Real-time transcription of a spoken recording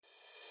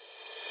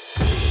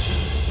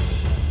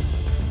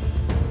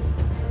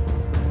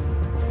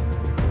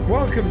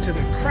welcome to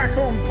the Crack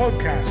On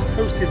podcast,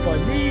 hosted by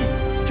me,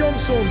 John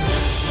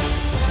Saunders.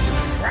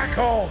 Crack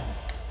On!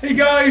 Hey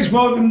guys,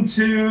 welcome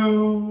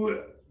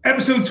to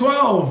episode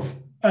 12,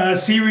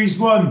 series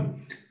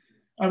 1.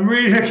 I'm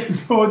really looking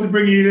forward to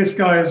bringing you this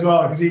guy as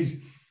well, because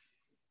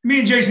me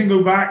and Jason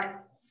go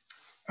back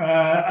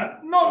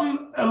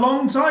not a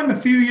long time, a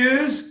few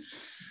years,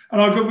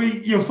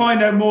 and you'll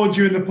find out more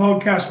during the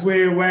podcast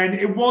where when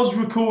it was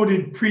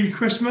recorded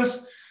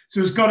pre-Christmas,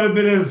 so it's got a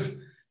bit of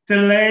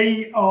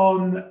delay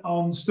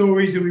on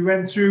stories that we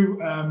went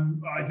through.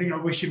 I think I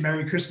wish him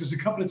Merry Christmas a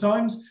couple of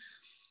times.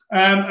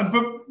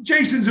 But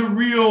Jason's got a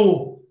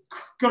real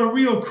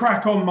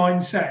crack on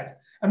mindset.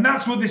 And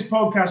that's what this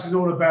podcast is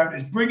all about,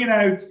 is bringing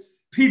out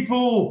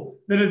people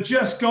that have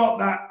just got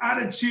that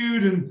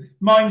attitude and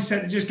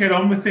mindset to just get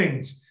on with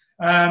things.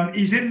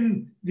 He's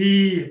in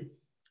the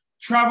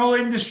travel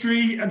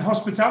industry and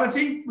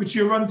hospitality, which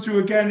you'll run through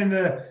again in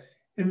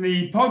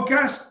the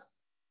podcast,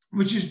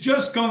 which has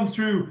just gone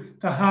through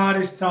the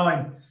hardest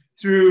time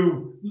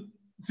through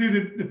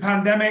the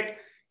pandemic.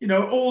 You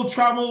know, all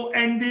travel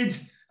ended.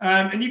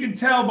 And you can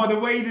tell by the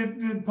way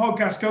that the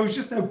podcast goes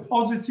just how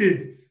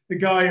positive the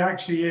guy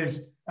actually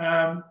is.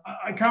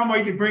 I can't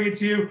wait to bring it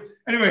to you.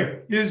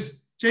 Anyway,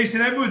 here's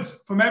Jason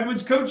Edwards from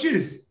Edwards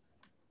Coaches.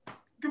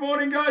 Good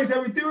morning, guys.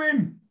 How we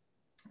doing?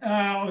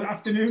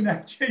 Afternoon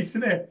now,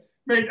 Jason here.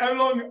 Mate, how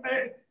long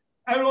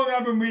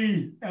haven't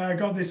we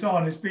got this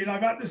on? It's been,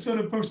 I've had to sort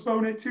of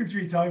postpone it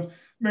 2-3 times.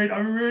 Mate,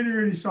 I'm really,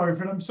 really sorry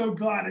for it. I'm so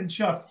glad and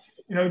chuffed.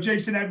 You know,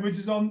 Jason Edwards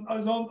is in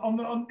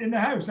the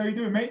house. How you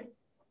doing, mate?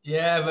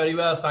 Yeah, very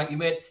well, thank you,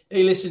 mate.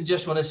 Hey, listen,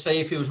 just want to say,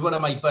 if it was one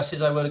of my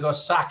buses, I would have got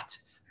sacked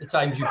the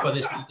times you put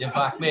this meeting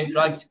back, mate,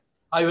 right?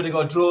 I would have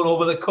got drawn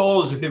over the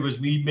calls if it was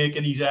me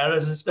making these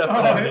errors and stuff.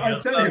 I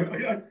tell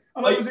you, I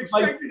was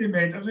expecting it,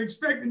 mate. I was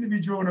expecting to be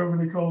drawn over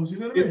the calls, you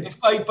know what I mean? If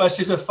my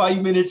buses are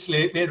 5 minutes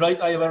late, mate,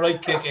 right, I have a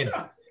right kick in.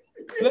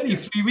 Bloody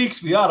 3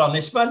 weeks we are on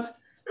this, man.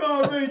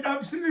 Oh, mate,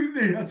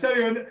 absolutely. I tell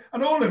you,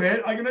 and all of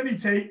it, I can only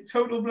take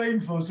total blame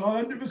for, so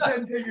I'll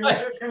 100% take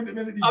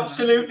accountability.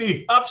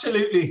 Absolutely.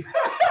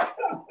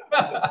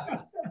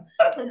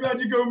 I'm glad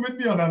you're going with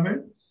me on that,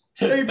 mate.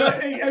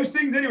 Hey, how's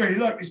things anyway?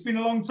 Look, it's been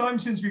a long time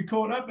since we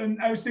caught up, and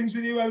how's things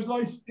with you? How's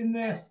life in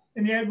the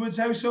Edwards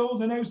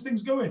household, and how's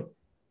things going?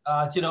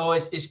 Do you know,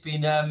 it's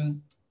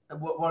been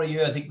what a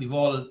year. I think we've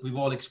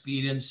all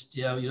experienced,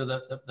 you know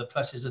the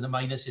pluses and the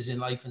minuses in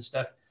life and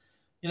stuff.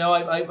 You know,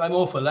 I'm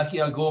awful lucky.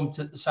 I'll go home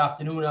this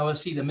afternoon. I will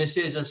see the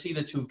missus. I'll see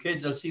the 2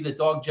 kids. I'll see the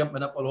dog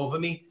jumping up all over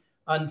me.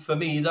 And for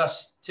me,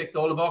 that's ticked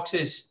all the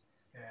boxes.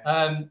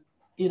 Yeah.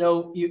 You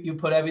know, you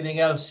put everything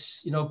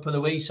else, you know, per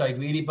the wayside,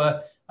 really.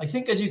 But I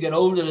think as you get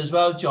older as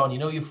well, John, you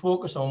know, you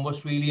focus on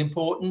what's really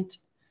important.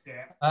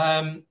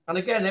 Yeah. And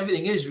again,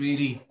 everything is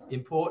really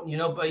important, you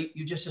know, but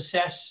you just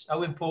assess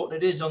how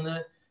important it is on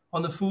the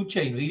food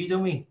chain, really,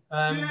 don't we?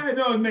 Yeah,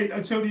 no, mate,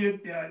 I totally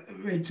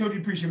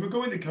appreciate it. We'll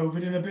go into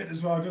COVID in a bit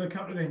as well. I've got a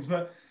couple of things,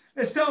 but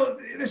let's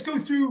go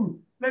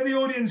through, let the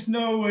audience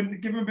know and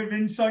give them a bit of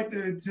insight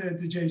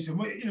to Jason.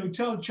 You know,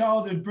 tell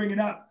childhood, bringing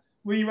up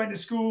where you went to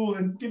school,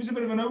 and give us a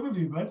bit of an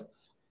overview, bud.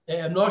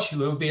 I'm not sure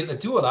we'll be able to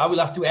do it. We'll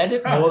have to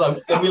edit more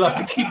than we'll have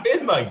to keep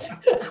in mind.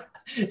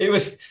 It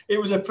was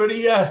a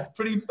pretty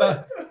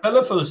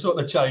colourful sort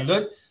of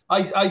childhood.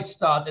 I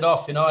started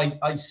off, you know,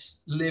 I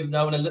live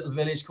now in a little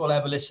village called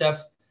Evelysef,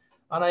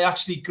 and I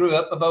actually grew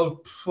up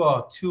about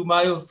 2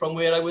 miles from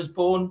where I was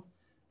born.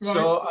 Right.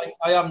 So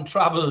I haven't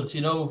travelled, you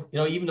know,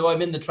 even though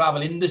I'm in the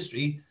travel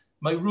industry,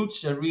 my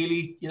roots are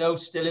really, you know,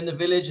 still in the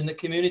village and the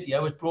community I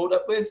was brought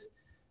up with.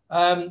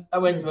 I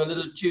went to a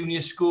little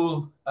junior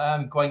school,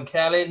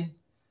 Gwaun-Celyn.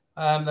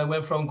 I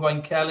went from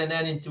Gwaun-Celyn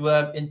then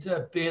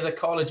into Baither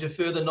College of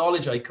Further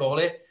Knowledge, I call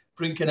it,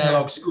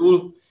 Brinkenelog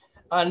School.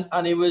 And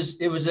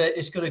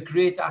it's got a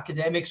great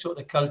academic sort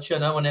of culture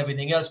now and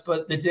everything else.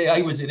 But the day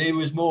I was in it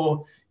was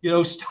more, you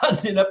know,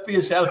 standing up for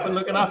yourself and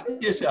looking after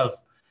yourself.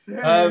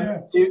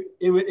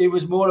 It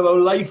was more about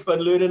life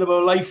and learning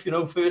about life, you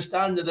know,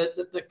 firsthand at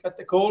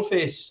the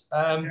coalface.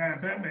 Yeah, I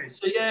bet, mate.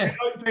 So yeah,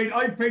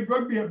 I played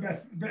rugby at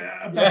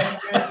Bethlehem,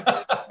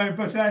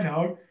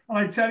 and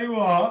I tell you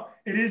what,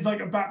 it is like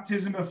a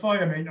baptism of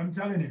fire, mate. I'm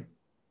telling you.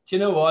 Do you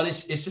know what?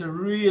 It's a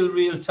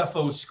real tough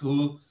old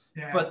school.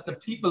 Yeah. But the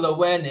people that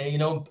went there, you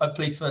know, I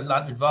played for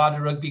Llantwit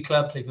Vardar Rugby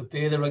Club, played for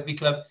Baither Rugby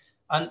Club,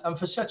 and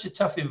for such a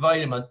tough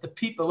environment, the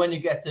people, when you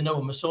get to know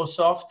them, are so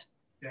soft.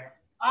 Yeah.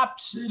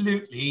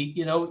 Absolutely.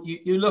 You know,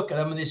 you look at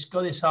them and they've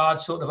got this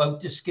hard sort of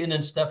outer skin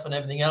and stuff and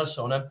everything else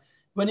on them.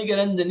 When you get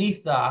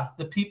underneath that,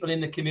 the people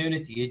in the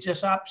community are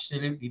just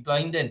absolutely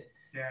blinding.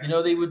 Yeah. You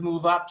know, they would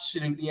move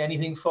absolutely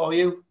anything for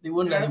you. They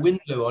wouldn't let the wind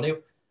blow on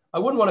you. I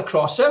wouldn't want to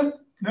cross them.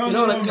 No, you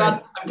know,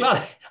 no,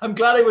 I'm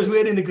glad I was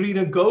wearing the green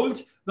and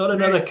gold, not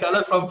another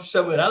colour from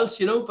somewhere else,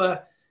 you know,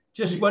 but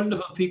just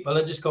wonderful people,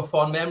 and just got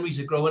fond memories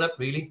of growing up,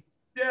 really.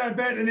 Yeah, I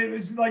bet. And it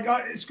was like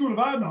a school of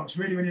hard knocks,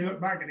 really, when you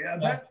look back at it, I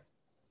bet.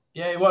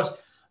 Yeah, it was.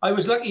 I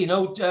was lucky, you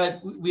know,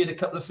 we had a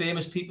couple of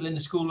famous people in the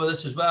school with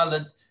us as well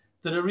that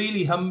are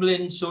really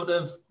humbling, sort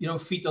of, you know,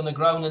 feet on the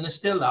ground, and they're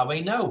still that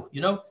way now,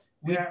 you know.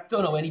 We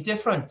don't know any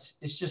different.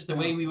 It's just the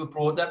way we were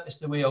brought up. It's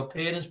the way our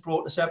parents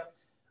brought us up.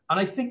 And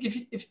I think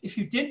if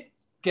you did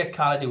get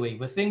carried away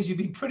with things, you'd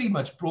be pretty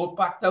much brought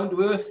back down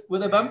to earth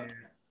with a bump.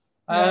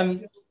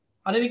 And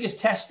I think it's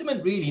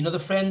testament, really. You know, the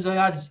friends I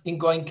had in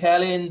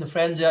Goinkellin, the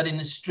friends I had in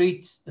the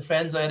streets, the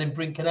friends I had in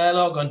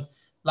Brincanellog and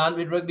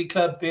Llantwit Rugby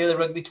Club, Bear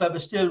Rugby Club are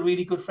still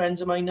really good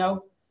friends of mine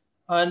now.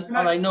 And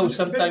I know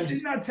sometimes...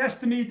 Isn't that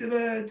testimony to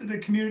the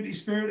community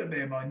spirit of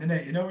Bearmine, isn't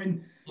it? You know,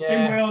 in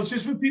Wales,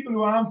 just for people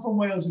who aren't from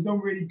Wales who don't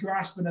really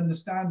grasp and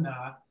understand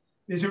that,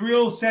 there's a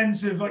real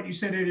sense of, like you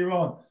said earlier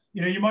on,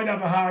 you know, you might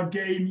have a hard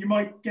game, you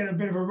might get a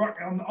bit of a ruck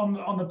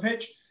on the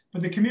pitch,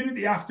 but the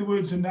community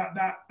afterwards and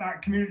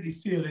that community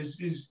feel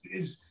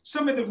is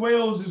something that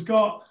Wales has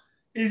got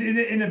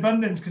in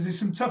abundance, because there's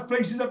some tough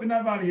places up in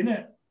that valley, isn't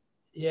it?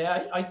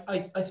 Yeah,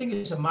 I think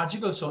it's a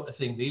magical sort of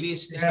thing, really.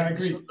 It's like I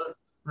agree. Sort of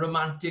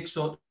romantic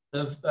sort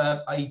of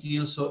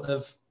ideal sort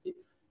of,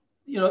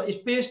 you know, it's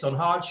based on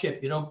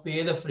hardship. You know,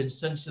 Beather, for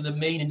instance, so the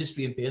main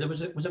industry in Beather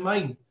was a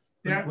mine,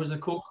 was the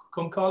coke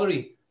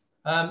colliery.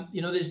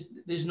 You know,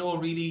 there's no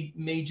really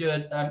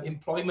major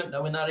employment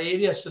now in that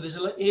area, so there's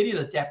an area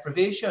of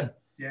deprivation.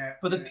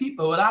 But the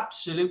people would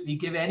absolutely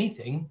give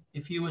anything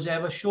if you was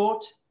ever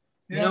short.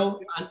 You know,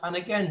 and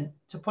again,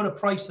 to put a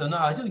price on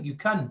that, I don't think you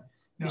can.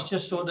 No. It's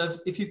just sort of,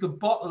 if you could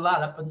bottle that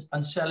up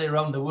and sell it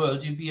around the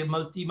world, you'd be a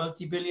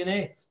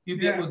multi-billionaire. You'd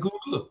be able to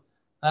Google.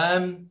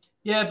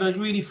 Yeah, but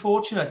really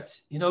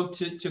fortunate, you know,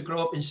 to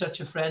grow up in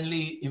such a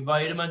friendly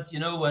environment, you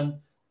know, and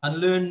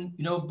learn,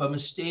 you know, by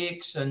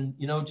mistakes and,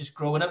 you know, just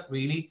growing up,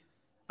 really.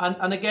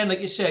 And again, like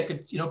you said, I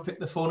could, you know, pick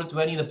the phone up to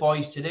any of the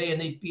boys today and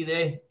they'd be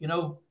there, you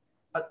know,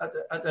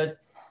 at a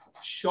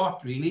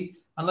shot, really.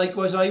 And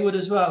likewise, I would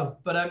as well.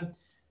 But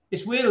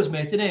it's Wales,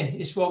 mate, isn't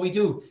it? It's what we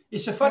do.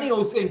 It's a funny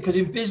old thing, because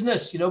in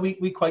business, you know,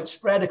 we quite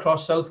spread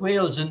across South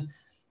Wales. And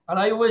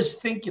I always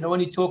think, you know, when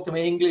you talk to my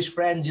English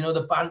friends, you know,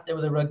 the banter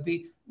with the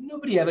rugby,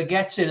 nobody ever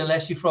gets it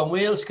unless you're from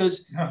Wales,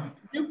 because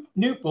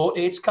Newport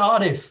hates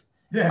Cardiff.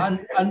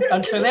 And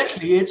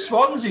Llanelli hates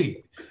Swansea,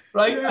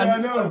 right? I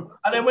know.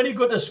 And then when you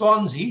go to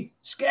Swansea,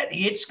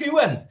 Sketty hates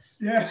Skewen.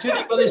 So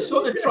you've got this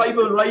sort of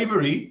tribal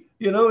rivalry.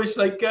 You know, it's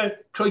like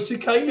Croeso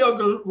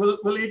Ceiliog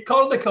will eat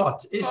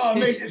Caldecott.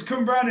 Mate, it's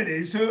Cwmbran it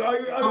is. So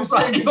I was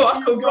saying,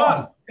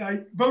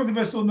 both of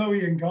us will know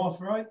Ian Goff,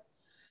 right?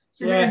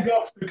 So Ian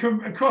Goff, a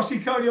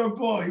Croeso Ceiliog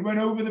boy, went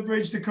over the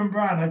bridge to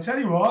Cwmbran. I tell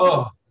you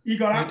what, he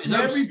got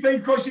absolutely, whenever he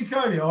played Croeso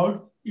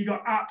Ceiliog, he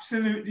got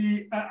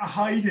absolutely a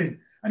hiding.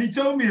 And he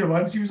told me that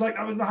once, he was like,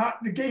 that was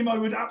the game I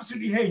would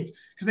absolutely hate,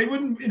 because they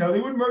wouldn't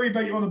worry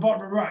about you on the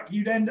bottom of the rack.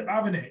 You'd end up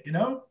having it, you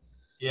know?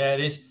 Yeah,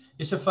 it is.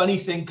 It's a funny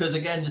thing, because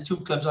again, the two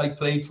clubs I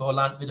played for,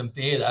 Llantwit and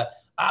Beather,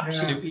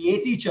 absolutely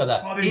hate each other.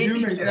 Oh, they do,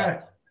 mate,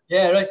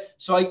 yeah, right.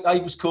 So I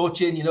was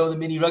coaching, you know, the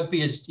mini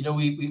rugby is, you know,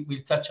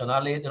 we'll touch on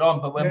that later on.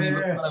 But when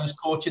I was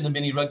coaching the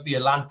mini rugby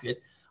at Llantwit,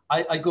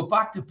 I go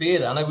back to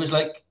Beather and I was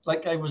like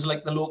I was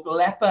like the local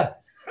leper.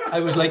 I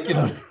was like, you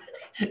know,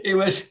 it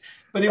was,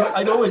 but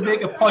I'd always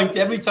make a point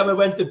every time I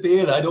went to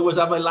Beather, I'd always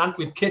have my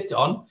Llantwit kit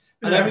on.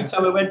 And every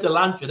time I went to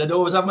Llantwit, I'd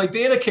always have my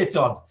Beather kit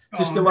on,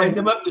 just to wind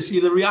him up to see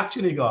the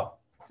reaction he got.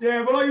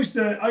 Yeah, well, I used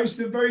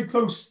to very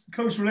close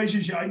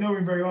relationship. I know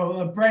him very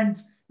well.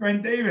 Brent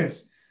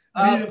Davis.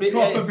 He's a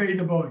proper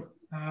Beather boy.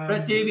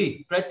 Brett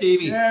Davey.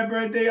 Yeah,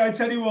 Brett Davey. I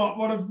tell you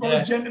what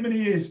a gentleman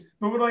he is.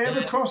 But would I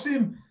ever cross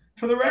him?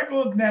 For the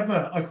record,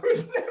 never. I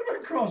would never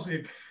cross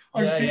him.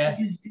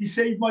 He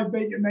saved my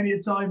bacon many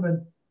a time,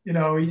 and you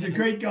know, he's a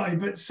great guy,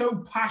 but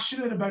so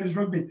passionate about his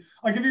rugby.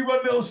 I'll give you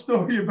one little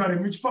story about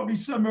him, which probably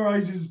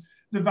summarises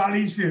the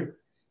Valley's view.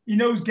 He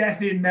knows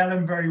Gethin and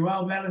Mellon very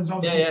well. Mellon's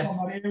obviously from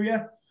that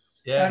area.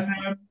 Yeah.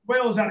 And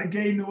Wales had a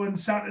game the one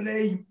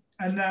Saturday,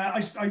 and I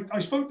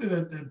spoke to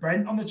the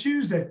Brent on the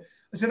Tuesday.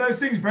 I said, how's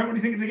things, Brent? What do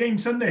you think of the game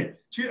Sunday?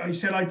 I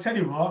said, I tell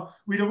you what,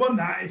 we'd have won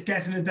that if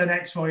Gethin had done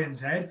X, Y, and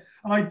Z.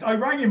 And I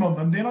rang him on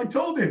Monday and I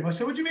told him. I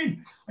said, what do you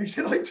mean? I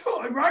said,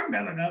 I rang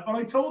Mellon up and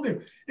I told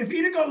him, if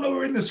he'd have got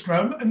lower in the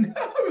scrum, and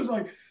I was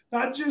like,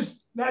 that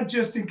just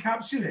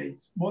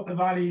encapsulates what the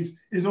Valleys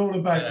is all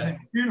about. Yeah.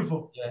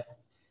 Beautiful.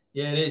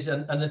 Yeah, it is.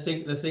 And the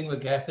thing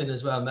with Gethin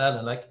as well,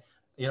 Mellon, like,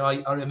 you know,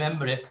 I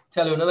remember it.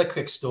 Tell you another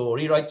quick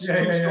story, right? It's a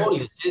true story,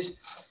 this is.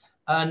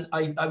 And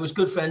I was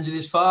good friends with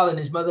his father and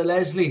his mother,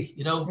 Leslie,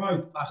 you know,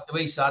 passed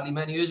away sadly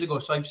many years ago.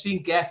 So I've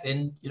seen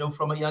Gethin, you know,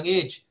 from a young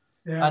age.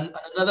 Yeah. And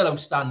another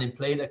outstanding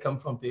player that come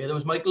from Beather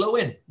was Mike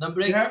Lowen,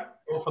 number 8,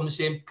 all from the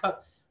same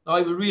cut. Now,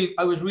 I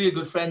was really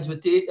good friends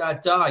with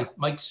Di,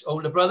 Mike's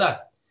older brother.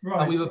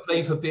 Right. And we were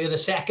playing for Beather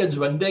seconds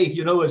one day,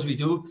 you know, as we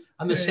do.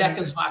 And the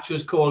seconds match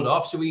was called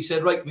off. So we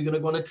said, right, we're going to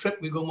go on a trip.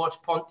 We're going to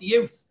watch Ponty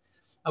Youth.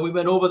 And we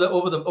went over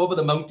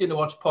the mountain to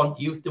watch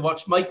Ponty Youth, to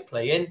watch Mike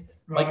playing.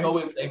 Right. Mike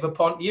Owen playing for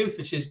Ponty Youth,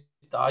 which is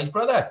Di's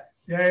brother.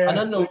 Yeah. And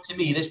unknown to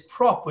me, this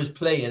prop was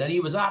playing, and he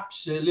was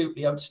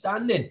absolutely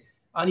outstanding.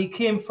 And he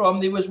came from,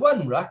 there was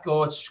one ruck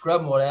or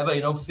scrum, whatever,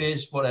 you know,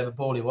 fizz, whatever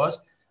ball it was.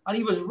 And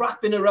he was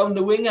wrapping around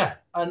the winger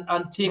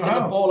and taking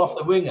the ball off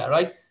the winger,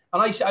 right?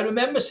 And I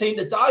remember saying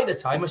to Di at the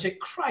time, I said,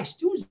 Christ,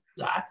 who's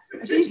that.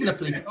 I said, he's going to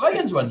play for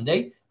Lions one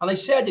day. And I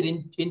said it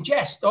in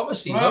jest,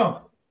 obviously, you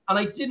know. And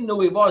I didn't know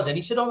who it was. And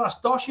he said, oh, that's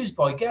Dosh's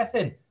boy,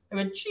 Gethin. I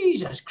went,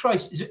 Jesus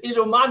Christ, his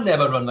old man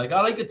never run like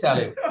that, I could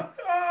tell you.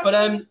 But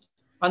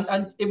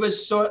and it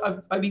was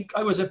so, I mean,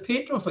 I was a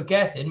patron for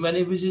Gethin when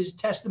it was his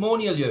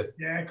testimonial year.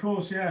 Yeah, of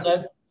course,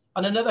 yeah.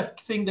 And another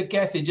thing that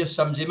Gethin just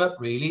sums him up,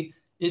 really,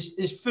 is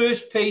his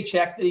first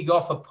paycheck that he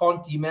got for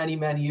Ponty many,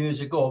 many years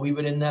ago. We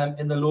were in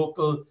the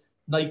local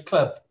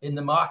nightclub in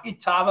the Market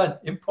Tavern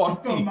in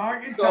Ponty. Oh,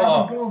 Market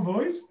Tavern, go on,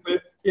 boys.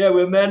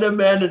 We're men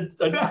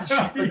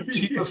and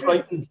sheep are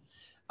frightened.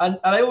 And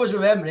I always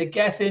remember it,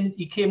 Gethin,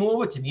 he came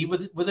over to me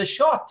with a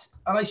shot.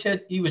 And I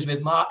said, he was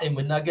with Martin,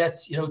 with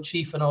Nugget, you know,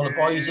 Chief and all the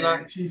boys.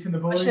 And Chief and the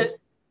boys.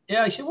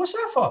 I said, what's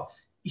that for?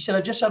 He said,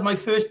 I just had my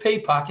first pay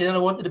packet and I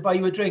wanted to buy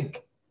you a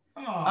drink.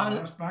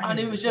 Oh, and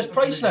it was just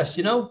priceless,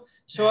 you know.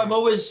 So I've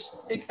always,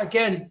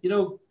 again, you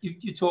know,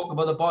 you talk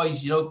about the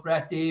boys, you know,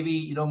 Brett Davey,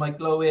 you know, Mike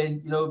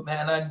Lowen, you know,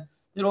 Mellon.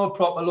 They're all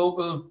proper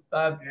local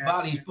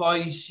Valleys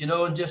boys, you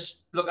know, and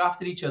just look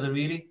after each other,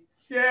 really.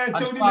 Yeah,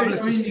 totally.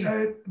 I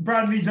mean,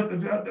 Bradley's up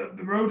the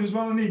road as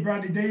well, isn't he?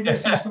 Bradley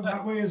Davis is from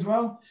that way as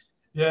well.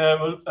 Yeah,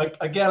 well,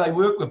 again, I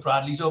work with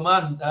Bradley's old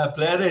man,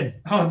 Blethen.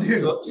 Oh, do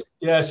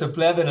you? So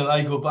Blethen and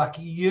I go back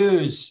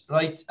years,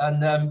 right?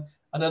 And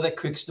another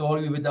quick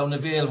story, we were down the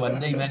Vale one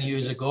day many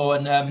years ago,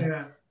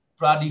 and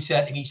Bradley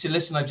said to me, he said,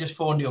 listen, I've just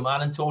phoned your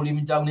man and told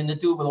him down in the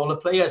do with all the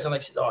players. And I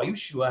said, oh, are you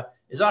sure?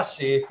 Is that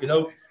safe? You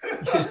know,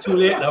 he says, too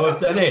late now,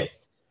 I've done it.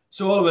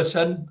 So all of a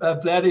sudden,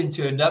 Blethen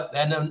turned up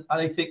then, and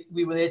I think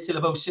we were there till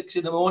about 6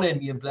 a.m,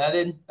 me and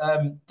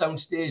Blethen,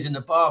 downstairs in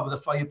the bar with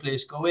the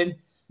fireplace going,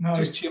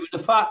 just chewing the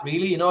fat,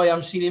 really. You know, I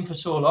haven't seen him for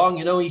so long.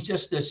 You know, he's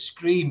just a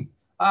scream,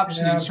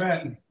 absolute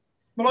scream.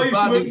 Well, I used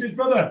to work with his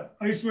brother.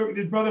 I used to work with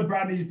his brother,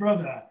 Bradley's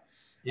brother.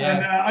 Yeah.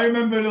 And I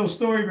remember a little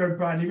story about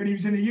Bradley when he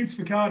was in the youth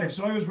for Cardiff.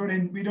 So I was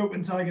running, we'd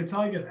opened Tiger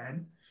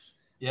then.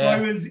 Yeah.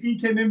 So he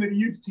came in with the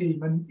youth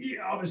team, and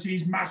obviously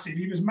he's massive.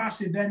 He was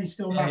massive then, he's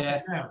still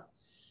massive now.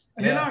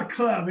 And in our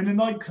club, in a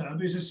nightclub,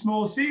 there's a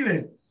small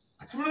ceiling.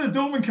 So one of the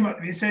doormen came up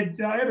to me and said,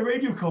 I had a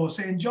radio call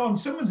saying, John,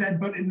 someone's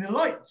headbutting the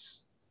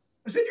lights.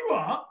 I said, you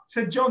are?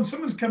 Said, John,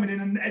 someone's coming in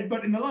and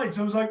headbutting the lights.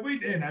 I was like,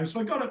 wait there now. So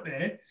I got up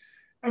there,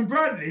 and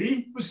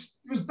Bradley was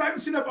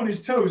bouncing up on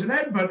his toes and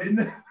headbutting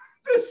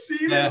the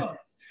ceiling lights.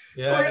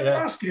 So I had to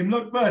ask him,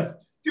 look, bud,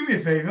 do me a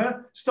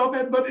favour, stop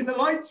headbutting the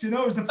lights. You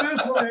know, it was the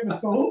first one I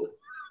ever told.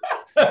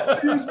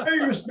 He was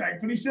very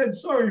respectful. He said,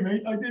 sorry,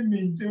 mate, I didn't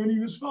mean to, and he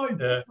was fine.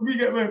 Yeah.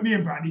 Me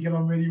and Bradley get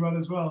on really well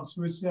as well.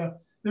 So it's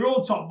they're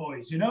all top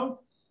boys, you know?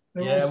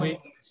 They're all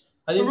top boys.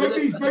 I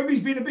think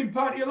rugby's been a big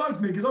part of your life,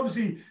 mate, because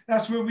obviously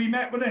that's where we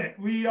met, wasn't it?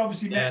 We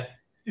obviously met,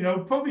 you know,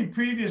 probably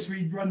previous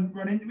we'd run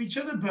into each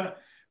other,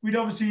 but we'd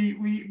obviously,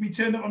 we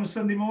turned up on a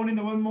Sunday morning,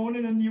 the one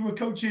morning, and you were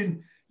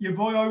coaching your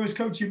boy, I was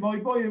coaching my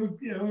boy.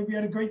 You know, we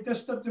had a great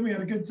dust up, didn't we?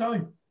 Had a good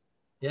time.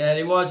 Yeah,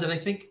 it was, and I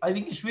think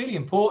it's really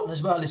important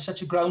as well. It's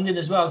such a grounding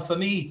as well for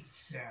me,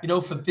 you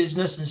know, for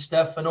business and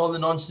stuff and all the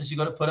nonsense you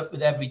got to put up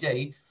with every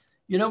day.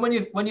 You know, when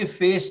you're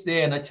faced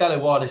there, and I tell you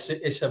what,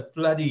 it's a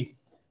bloody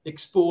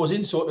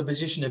exposing sort of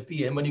position to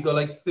be in when you got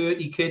like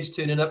 30 kids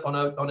turning up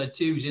on a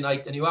Tuesday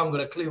night and you haven't got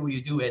a clue what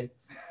you're doing.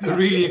 You're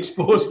really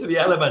exposed to the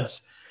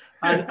elements,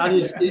 and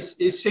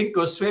it's sink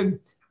or swim.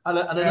 And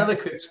another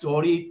quick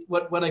story,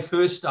 when I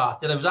first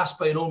started, I was asked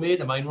by an old mate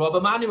of mine, Rob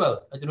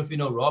Emanuel. I don't know if you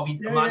know Rob.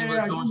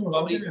 Emmanuel Jones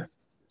Properties.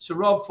 So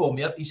Rob phoned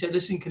me up. He said,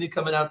 listen, can you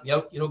come and help me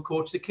out, you know,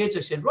 coach the kids?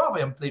 I said, Rob, I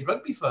haven't played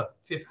rugby for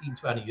 15,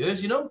 20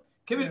 years, you know.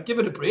 Give it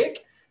a break.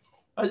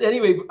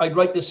 Anyway, I'd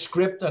write the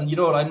script, and, you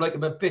know, I'm like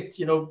a bit,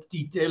 you know,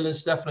 detailed and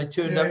stuff. And I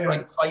turned up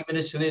like 5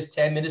 minutes to this,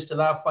 10 minutes to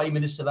that, 5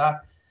 minutes to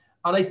that.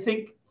 And I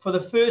think for the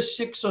first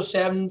 6 or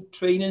 7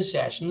 training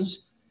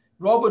sessions,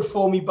 Rob would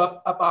phone me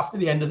up after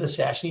the end of the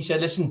session. He said,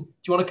 listen, do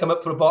you want to come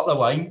up for a bottle of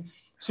wine?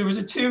 So it was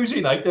a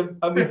Tuesday night,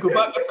 and we'd go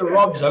back up to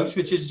Rob's house,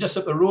 which is just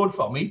up the road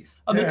from me,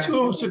 and the two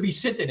of us would be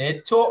sitting there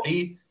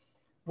totally,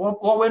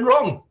 what went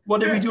wrong?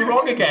 What did we do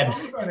wrong again?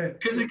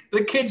 Because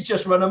the kids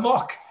just run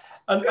amok.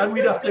 And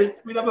we'd have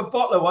a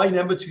bottle of wine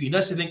in between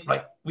us and think,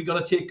 right, we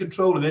got to take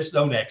control of this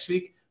now next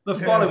week. The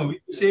following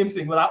week, the same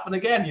thing will happen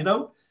again, you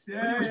know? But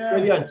it was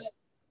brilliant.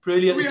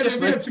 Brilliant. We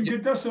had some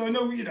good dust, so I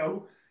know, you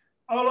know,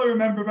 all I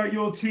remember about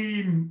your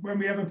team when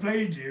we ever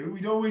played you,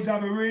 we'd always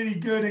have a really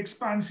good,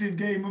 expansive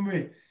game, wouldn't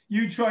we?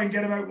 You try and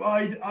get them out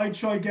wide. I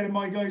try getting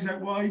my guys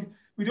out wide.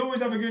 We'd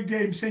always have a good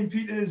game. St.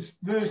 Peter's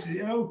versus,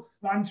 you know,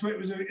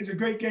 Lantwit is a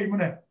great game,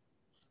 wasn't it?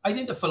 I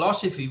think the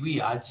philosophy we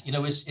had, you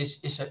know,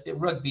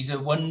 rugby's a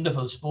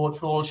wonderful sport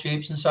for all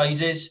shapes and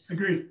sizes.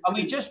 Agreed. And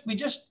we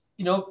just,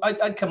 you know,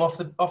 I'd come off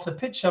the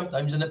pitch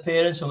sometimes, and the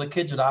parents or the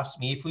kids would ask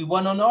me if we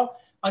won or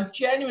not. And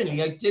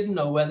genuinely, I didn't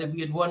know whether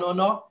we had won or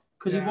not.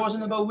 Because it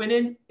wasn't about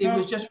winning. It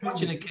was just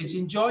watching the kids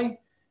enjoy.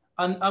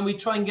 And we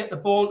try and get the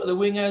ball to the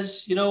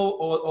wingers, you know,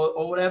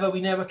 or whatever.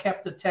 We never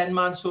kept a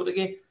 10-man sort of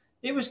game.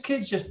 It was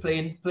kids just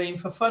playing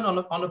for fun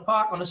on a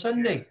park on a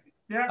Sunday.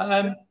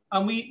 Yeah.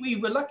 And we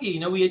were lucky, you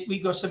know, we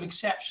got some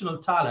exceptional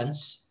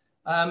talents.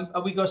 And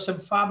we got some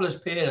fabulous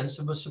parents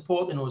that were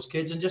supporting those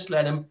kids and just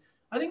let them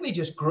I think they're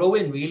just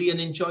growing really and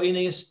enjoying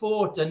their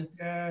sport. And,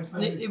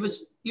 it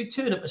was, you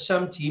turn up to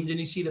some teams and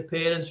you see the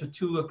parents were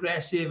too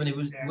aggressive and it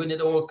was win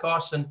at all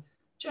costs and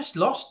just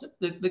lost.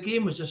 The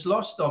game was just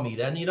lost on me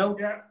then, you know.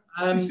 Yeah.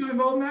 Are you still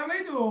involved now,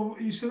 mate, or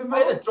are you still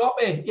involved? I had to drop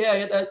it.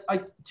 Yeah,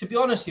 to be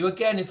honest with you,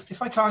 again,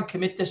 if I can't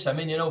commit to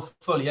something, you know,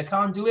 fully, I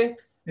can't do it.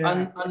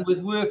 Yeah. And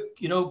with work,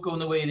 you know, going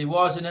the way it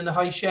was, and then the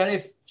high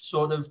sheriff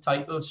sort of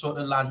title sort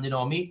of landing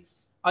on me,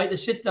 I had to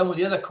sit down with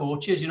the other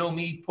coaches, you know,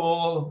 me,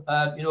 Paul,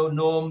 you know,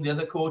 Norm, the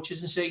other coaches,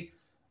 and say,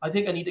 I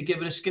think I need to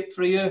give it a skip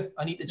for a year.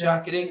 I need to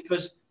jack it in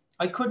because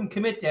I couldn't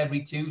commit to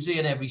every Tuesday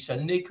and every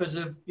Sunday because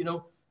of, you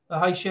know, the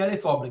high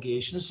sheriff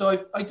obligations.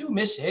 So I do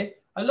miss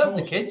it. I love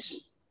the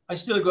kids. I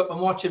still go up and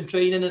watch them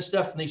training and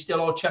stuff, and they still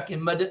all chucking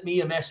mud at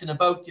me and messing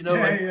about, you know.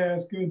 Yeah,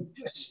 it's good.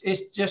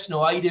 It's just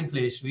no hiding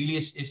place, really.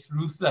 It's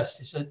ruthless.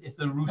 It's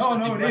a ruthless.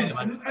 No, it is.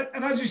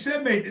 And as you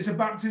said, mate, it's a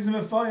baptism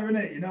of fire, isn't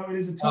it? You know, it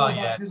is a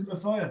total baptism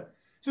of fire.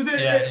 So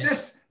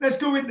let's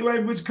go into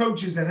Edwards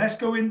coaches then. Let's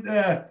go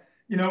into,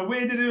 you know,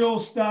 where did it all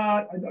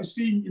start? I've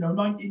seen, you know,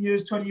 19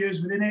 years, 20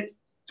 years within it.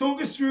 Talk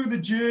us through the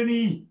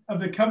journey of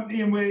the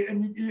company and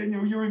you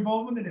know, your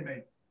involvement in it,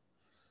 mate.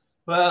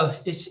 Well,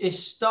 it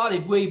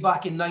started way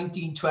back in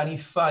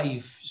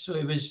 1925. So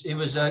it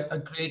was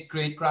a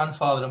great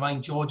grandfather of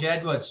mine, George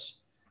Edwards,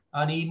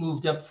 and he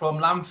moved up from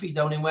Lamphey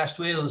down in West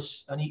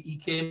Wales, and he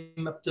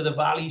came up to the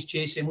valleys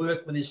chasing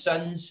work with his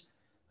sons,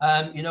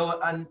 you know,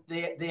 and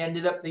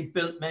they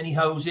built many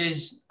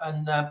houses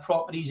and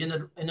properties in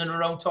and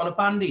around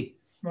Tonypandy,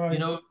 you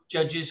know,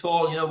 Judges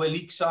Hall, you know, where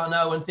leaks are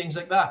now and things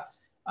like that.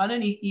 And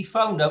then he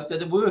found out that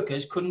the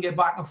workers couldn't get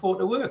back and forth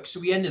to work. So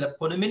he ended up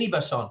putting a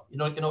minibus on, you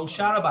know, like an old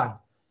Charabanc.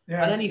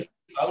 Yeah. And then he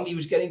found he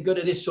was getting good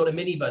at this sort of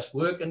minibus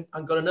work and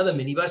got another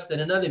minibus,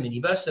 then another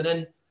minibus. And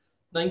then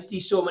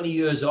 90 so many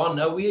years on,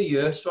 now we're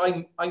here.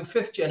 So I'm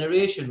fifth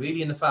generation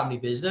really in the family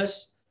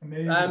business.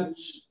 Amazing.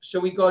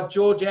 So we got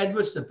George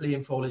Edwards to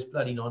blame for all this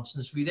bloody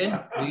nonsense we did,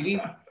 really.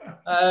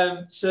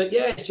 So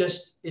yeah,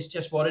 it's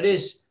just what it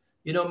is.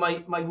 You know,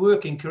 my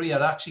working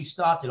career actually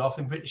started off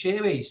in British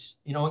Airways,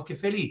 you know, in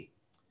Caerphilly.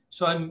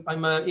 So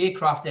I'm an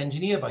aircraft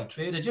engineer by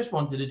trade. I just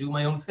wanted to do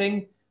my own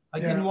thing. I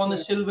didn't want the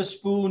silver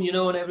spoon, you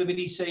know, and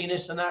everybody saying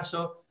this and that.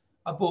 So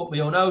I bought my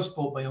own house,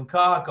 bought my own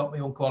car, got my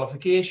own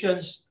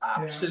qualifications.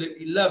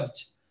 Absolutely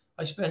loved.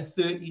 I spent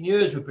 13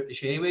 years with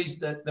British Airways.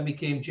 That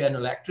became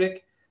General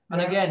Electric.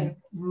 And again,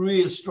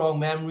 real strong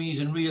memories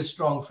and real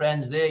strong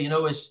friends there. You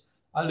know,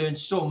 I learned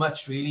so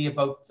much really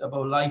about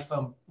life,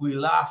 and we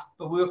laughed,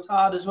 but worked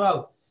hard as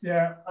well.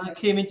 Yeah. And I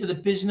came into the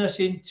business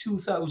in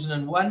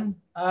 2001,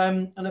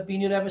 and I've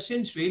been here ever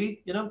since,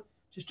 really, you know,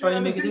 just trying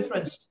to make a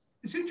difference.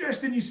 It's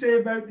interesting you say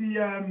about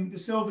the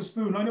silver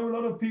spoon. I know a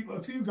lot of people,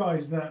 a few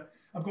guys that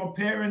I've got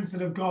parents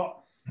that have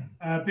got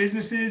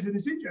businesses, and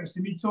it's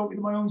interesting me talking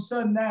to my own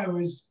son now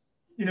is,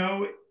 you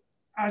know,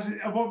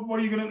 what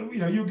are you going to, you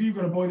know, you've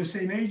got a boy the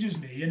same age as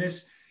me, and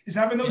it's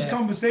having those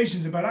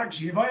conversations about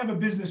actually, if I have a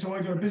business or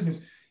I got a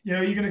business, you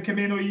know, you're going to come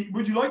in, or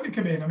would you like to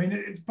come in? I mean,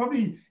 it's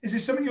probably, is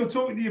this something you're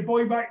talking to your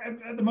boy back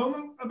at the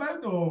moment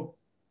about, or?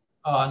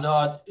 Oh,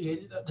 no,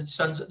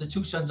 the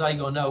two sons I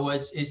got now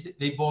is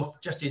they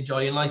both just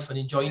enjoying life and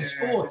enjoying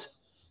sport.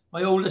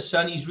 My oldest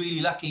son, he's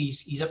really lucky.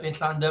 He's up in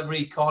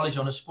Llandovery College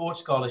on a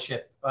sports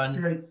scholarship,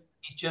 and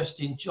he's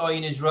just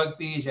enjoying his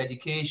rugby, his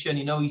education,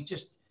 you know,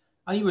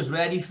 and he was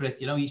ready for it.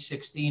 You know, he's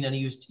 16 and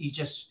he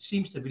just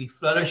seems to be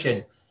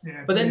flourishing.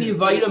 Yeah, but then the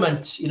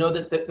environment, you know,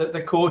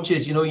 the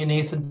coaches, you know, your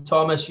Nathan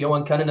Thomas,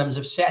 Johan Cunningham's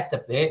have set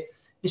up there.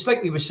 It's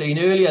like we were saying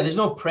earlier, there's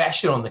no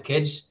pressure on the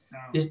kids. No.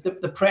 There's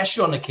the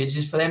pressure on the kids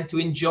is for them to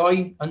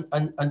enjoy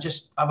and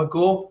just have a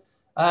go.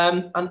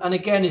 And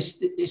again,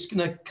 it's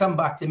going to come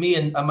back to me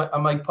and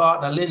my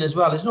partner, Lynn, as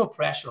well. There's no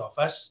pressure off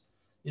us.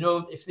 You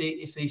know, if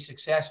they're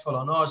successful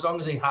or not, as long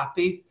as they're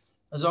happy,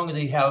 as long as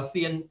they're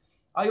healthy. And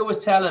I always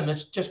tell them,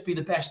 it's just be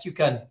the best you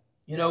can,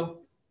 you know,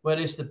 whether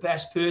it's the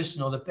best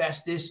person or the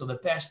best this or the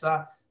best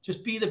that,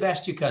 just be the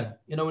best you can,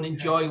 you know, and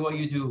enjoy what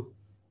you do.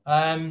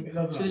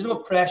 So there's no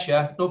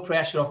pressure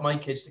off my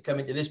kids to come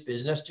into this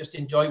business, just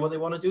enjoy what they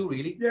want to do,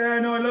 really. Yeah,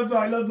 no, I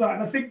love that.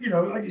 And I think, you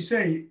know, like you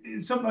say,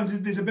 sometimes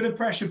there's a bit of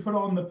pressure put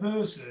on the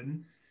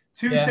person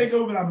to take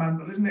over that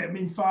mantle, isn't it? I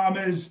mean,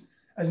 farmers,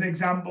 as an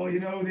example,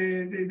 you know,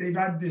 they've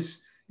had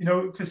this, you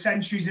know, for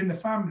centuries in the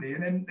family,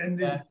 and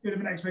there's a bit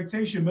of an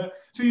expectation. But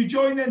so you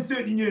joined then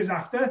 13 years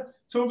after.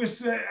 Talk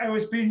us how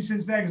it's been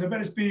since then, because I bet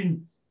it's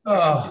been. You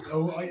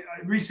know,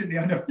 recently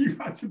I know you've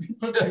had to be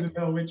put through the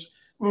mill, which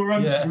we'll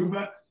run through.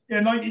 But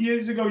 19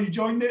 years ago you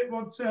joined it.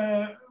 What?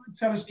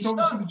 Talk us through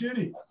the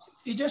journey.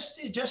 You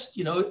just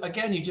you know,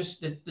 again,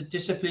 the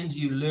disciplines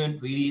you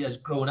learned really as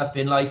growing up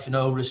in life. You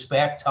know,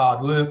 respect,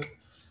 hard work.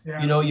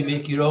 You know, you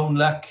make your own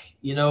luck.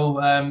 You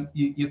know,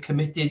 you're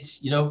committed.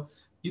 You know.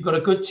 You've got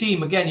a good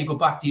team. Again, you go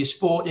back to your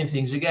sporting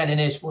things again,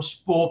 and it's what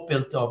sport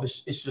built of.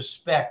 It's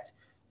respect,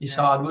 it's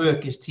hard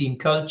work, it's team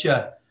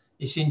culture,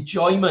 it's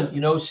enjoyment,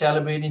 you know,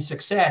 celebrating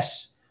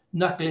success,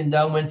 knuckling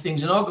down when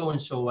things are not going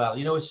so well.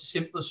 You know, it's a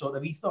simple sort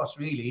of ethos,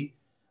 really.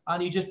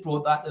 And you just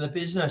brought that to the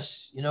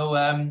business. You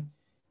know,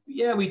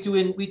 Yeah, we're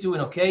doing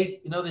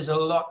okay. You know, there's a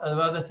lot of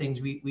other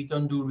things we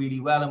don't do really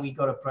well, and we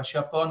got to brush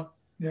up on.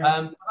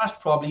 That's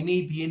probably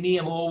me being me.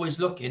 I'm always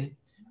looking.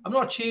 I'm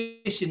not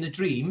chasing the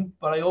dream,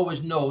 but I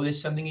always know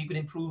there's something you can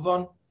improve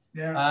on.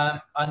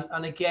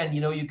 And again,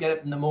 you know, you get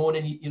up in the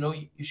morning,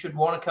 you should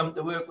want to come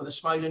to work with a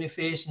smile on your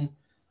face. And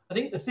I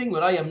think the thing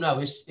where I am now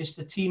is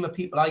the team of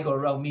people I got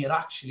around me are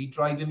actually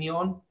driving me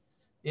on.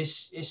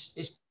 It's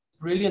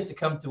brilliant to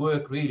come to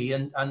work really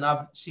and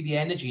see the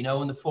energy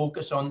now and the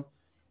focus on.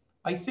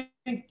 I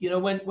think, you know,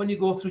 when you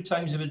go through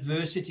times of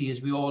adversity,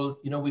 as we all,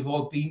 you know, we've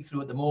all been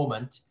through at the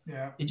moment,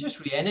 it just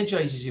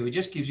re-energizes you. It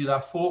just gives you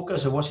that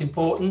focus of what's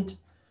important.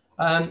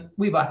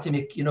 We've had to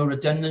make, you know,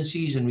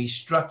 redundancies and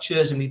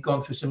restructures, and we've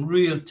gone through some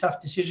real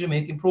tough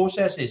decision-making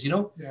processes, you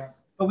know.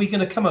 But we're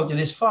going to come out of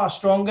this far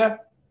stronger,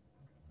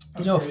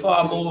 you know,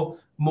 far more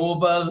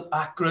mobile,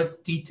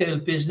 accurate,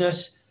 detailed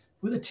business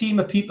with a team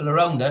of people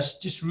around us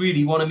just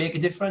really want to make a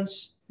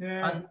difference.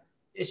 And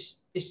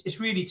it's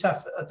really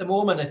tough at the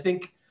moment. I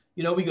think,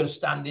 you know, we got a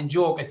standing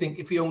joke. I think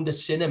if we owned a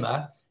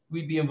cinema,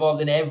 we'd be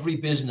involved in every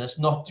business,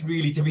 not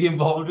really to be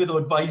involved with or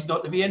advised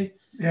not to be in.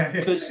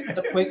 Because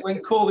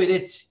when COVID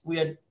hit, we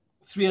had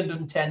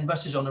 310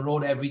 buses on the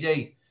road every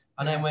day.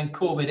 And then when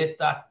COVID hit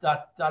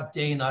that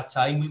day and that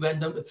time, we went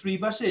down to 3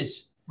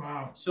 buses.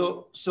 Wow.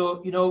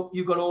 So you know,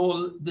 you've got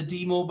all the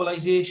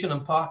demobilization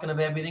and parking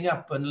of everything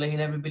up and laying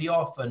everybody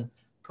off and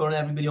putting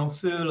everybody on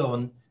furlough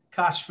and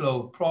cash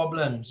flow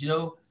problems, you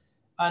know.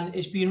 And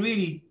it's been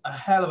really a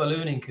hell of a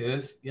learning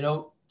curve, you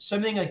know,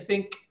 something I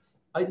think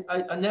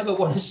I never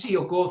want to see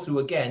or go through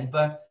again,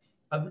 but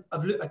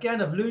I've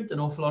learned an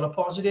awful lot of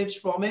positives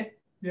from it.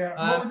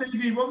 What would they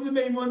be? What would the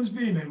main ones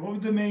be, mate? What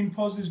would the main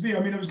positives be? I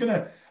mean, I was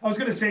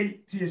gonna say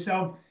to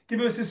yourself,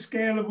 give us a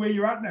scale of where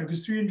you're at now,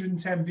 because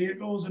 310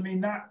 vehicles. I mean,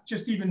 that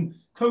just even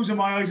closing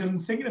my eyes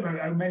and thinking about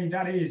how many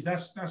that is.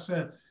 That's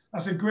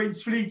a great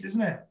fleet,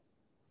 isn't it?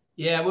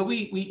 Yeah, well,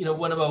 we you know,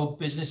 one of our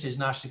businesses,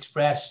 National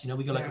Express, you know,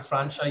 we got like a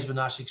franchise with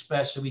National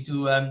Express, so we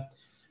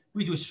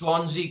do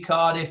Swansea,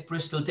 Cardiff,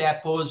 Bristol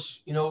depots,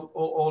 you know,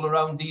 all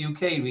around the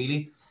UK,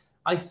 really.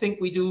 I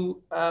think we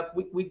do,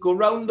 we go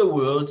around the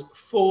world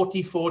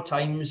 44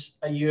 times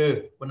a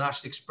year with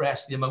National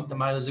Express, the amount of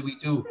miles that we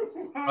do,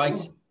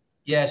 right?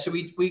 Yeah, so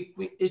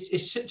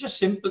it's just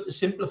simple to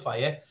simplify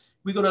it.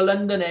 We go to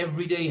London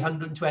every day,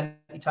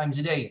 120 times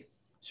a day.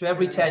 So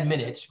every 10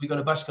 minutes, we got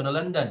a bus going to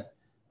London.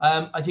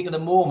 I think at the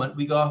moment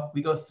we go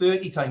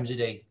 30 times a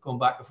day going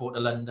back and forth to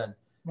London.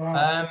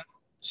 Wow.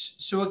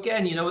 So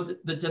again, you know,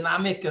 the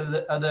dynamic of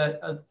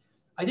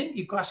I think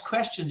you ask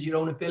questions your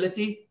own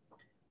ability,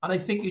 and I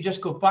think you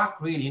just go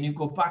back really, and you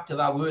go back to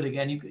that word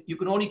again. You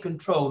can only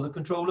control the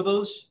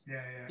controllables.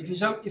 If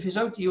it's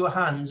out to your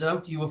hands and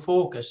out to your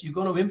focus, you're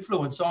going to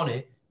influence on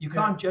it. You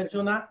can't judge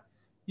on that.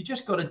 You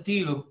just got to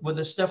deal with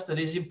the stuff that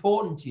is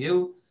important to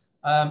you.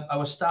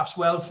 Our staff's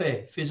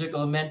welfare,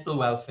 physical and mental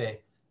welfare.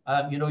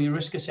 You know, you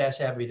risk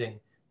assess everything.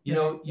 You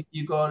know,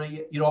 you got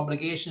your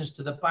obligations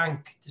to the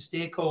bank, to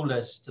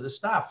stakeholders, to the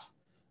staff.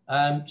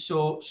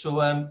 So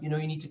you know,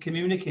 you need to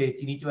communicate.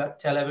 You need to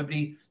tell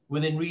everybody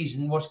within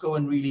reason what's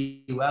going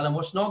really well and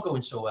what's not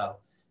going so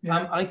well.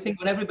 I think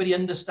when everybody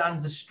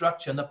understands the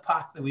structure and the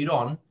path that we're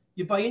on,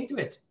 you buy into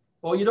it,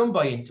 or you don't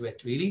buy into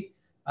it, really.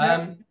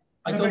 I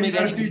don't make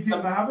anybody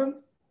come.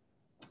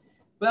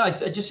 Well,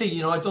 I just say,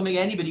 you know, I don't make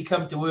anybody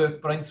come to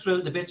work, but I'm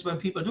thrilled to bits when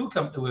people do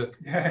come to work.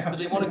 Because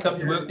they want to come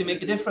to work, they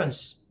make a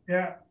difference.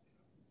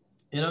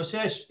 You know, so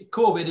yes,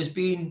 COVID has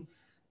been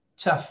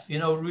tough, you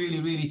know, really,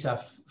 really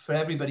tough for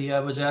everybody. I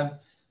was a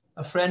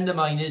friend of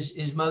mine,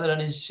 his mother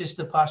and his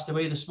sister passed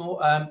away this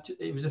morning.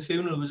 It was a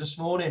funeral, it was this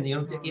morning, you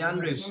know, Dickie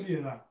Andrews.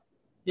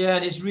 Yeah,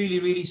 and it's really,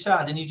 really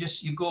sad. And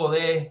you go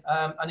there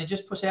and it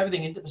just puts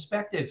everything into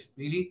perspective,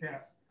 really.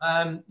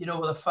 You know,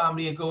 what the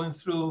family are going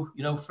through,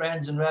 you know,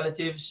 friends and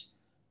relatives.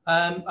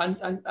 And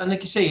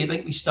like you say,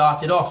 like we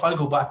started off, I'll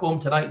go back home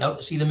tonight now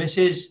to see the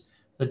missus,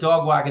 the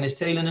dog wagging his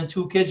tail, and then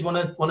 2 kids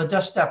want to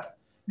dust up.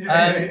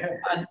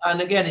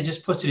 And again, it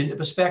just puts it into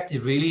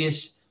perspective, really.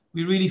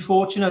 We're really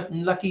fortunate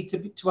and lucky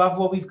to have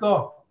what we've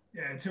got.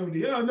 Yeah,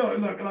 totally. Oh, no,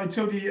 look, and I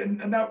totally,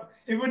 and that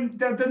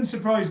doesn't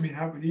surprise me,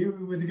 that with you,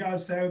 with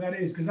regards to how that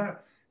is, because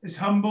that is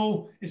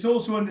humble. It's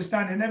also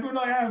understanding. And everyone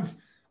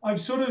I've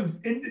sort of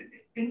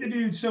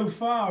interviewed so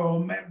far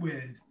or met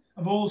with,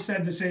 have all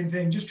said the same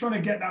thing, just trying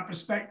to get that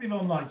perspective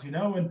on life, you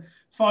know, and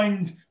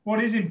find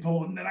what is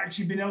important and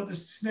actually being able to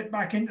slip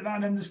back into that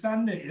and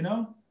understand it, you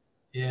know?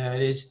 Yeah,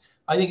 it is.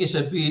 I think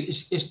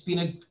it's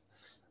been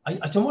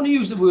I don't want to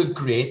use the word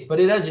great, but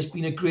it's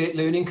been a great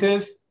learning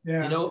curve,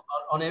 you know,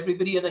 on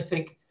everybody. And I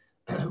think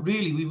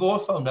really we've all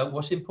found out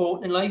what's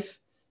important in life.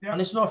 And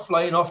it's not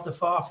flying off to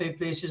far-fair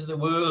places of the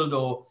world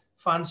or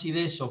fancy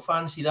this or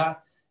fancy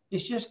that.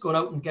 It's just going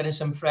out and getting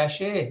some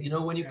fresh air, you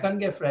know, when you can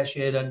get fresh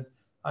air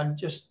and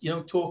just, you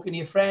know, talking to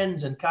your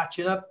friends and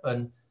catching up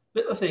and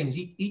little things,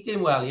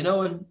 eating well, you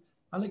know, and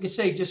like I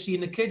say, just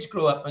seeing the kids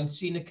grow up and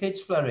seeing the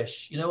kids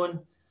flourish, you know,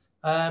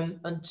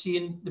 and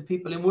seeing the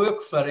people in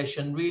work flourish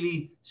and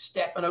really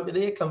stepping out of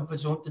their comfort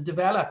zone to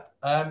develop.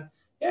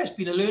 It's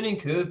been a learning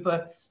curve,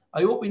 but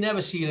I hope we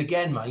never see it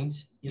again,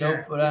 mind.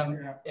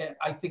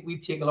 I think we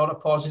take a lot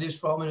of positives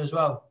from it as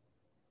well.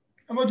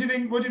 And what do you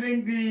think? What do you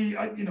think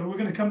we're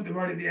going to come to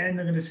right at the end.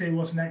 I'm going to say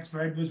what's next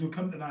for Edwards. We'll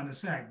come to that in a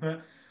sec.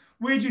 But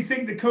where do you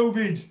think the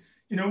COVID?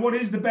 What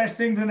is the best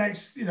thing for the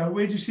next?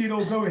 Where do you see it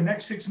all going?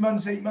 Next 6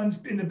 months, 8 months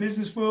in the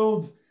business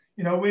world?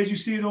 Where do you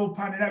see it all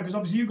panning out? Because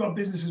obviously you've got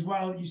business as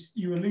well.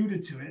 You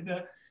alluded to it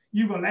that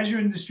you've got leisure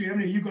industry. I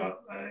mean, you've got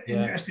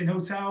invest in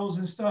hotels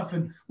and stuff.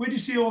 And where do you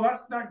see all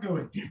that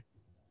going?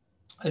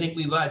 I think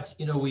we've had,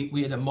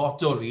 we had a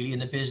motto really in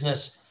the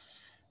business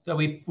that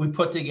we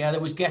put together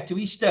was get to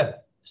Easter.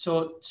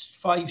 So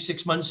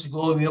 5-6 months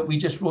ago, we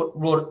just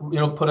wrote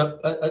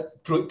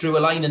drew a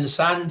line in the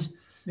sand,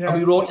 and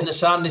we wrote in the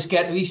sand, let's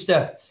get to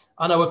Easter.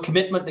 And our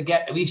commitment to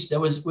get to Easter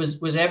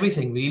was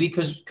everything really,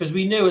 because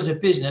we knew as a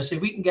business,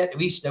 if we can get to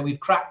Easter, we've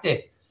cracked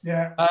it.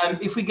 Yeah.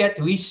 If we get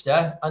to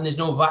Easter and there's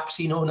no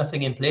vaccine or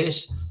nothing in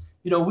place,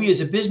 we as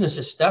a business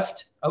are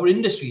stuffed, our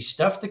industry's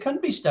stuffed, the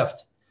country's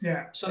stuffed.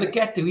 Yeah. So the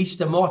get to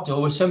Easter motto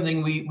was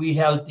something we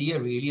held dear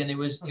really, and it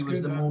was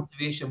the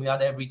motivation we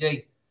had every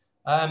day.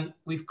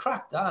 We've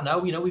cracked that now.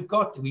 We've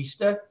got to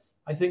Easter.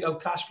 I think our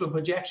cash flow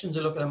projections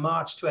are looking at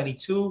March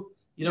 22.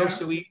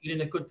 So we're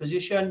in a good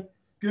position.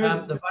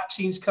 Good. The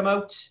vaccines come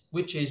out,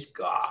 which is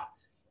God.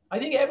 I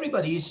think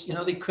everybody's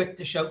they're quick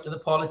to shout to the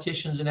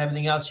politicians and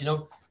everything else.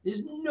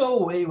 There's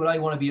no way would I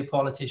want to be a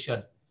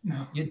politician.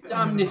 No. You're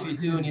damned if you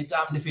do and you're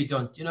damned if you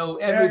don't.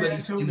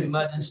 Everybody's doing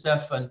mud and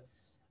stuff and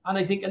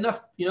I think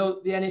enough, the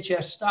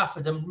NHS staff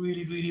have done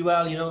really, really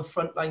well,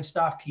 frontline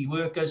staff, key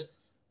workers.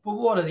 But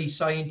what have these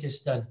scientists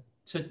done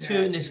to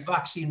turn this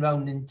vaccine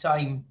round in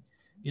time?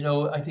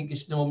 I think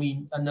it's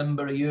normally a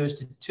number of years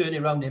to turn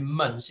it around in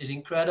months is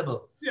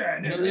incredible.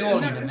 Yeah, they all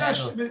need a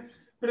medal.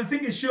 But I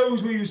think it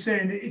shows what you're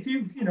saying. That if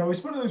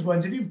it's one of those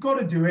ones. If you've got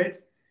to do it,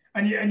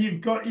 and you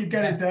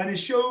get it done, it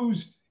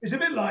shows. It's a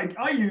bit like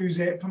I use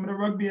it from a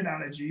rugby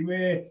analogy,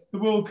 where the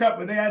World Cup,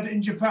 where they had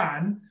in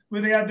Japan,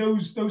 where they had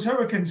those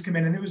hurricanes come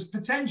in, and there was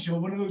potential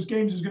one of those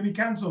games was going to be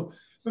cancelled.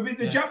 But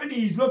the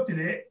Japanese looked at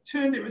it,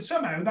 turned it,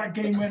 somehow that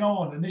game went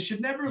on, and they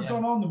should never have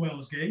gone on the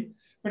Wales game,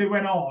 but it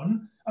went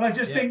on. And I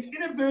just think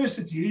in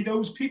adversity,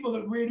 those people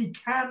that really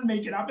can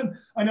make it happen,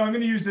 I know I'm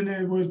going to use the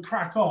nerd word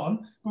crack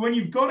on, but when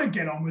you've got to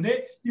get on with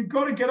it, you've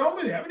got to get on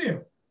with it, haven't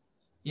you?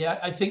 Yeah,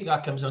 I think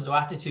that comes down to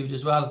attitude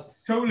as well.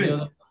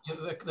 Totally.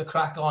 The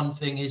crack on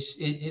thing it's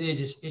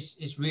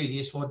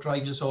really what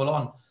drives us all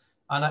on.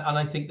 And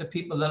I think the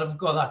people that have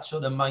got that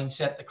sort of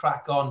mindset, the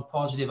crack on,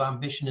 positive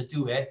ambition to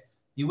do it,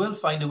 you will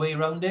find a way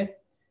around it.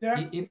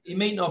 Yeah. It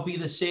may not be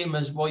the same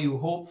as what you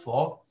hope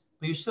for,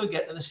 but you still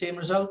get to the same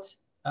result.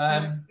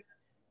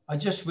 I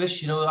just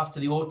wish, after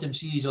the autumn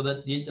series or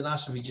the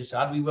international we just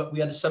had, we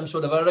had some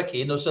sort of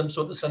hurricane or some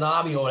sort of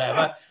tsunami or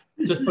whatever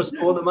to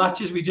postpone the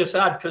matches we just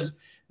had, because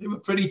they were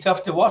pretty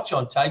tough to watch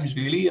on times,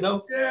 really,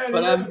 Yeah,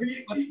 but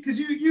because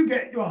you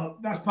get,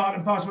 that's part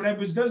and parcel what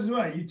Edwards does as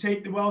well. You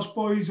take the Welsh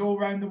boys all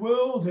around the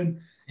world and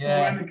all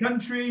around the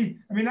country.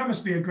 I mean, that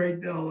must be a great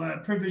little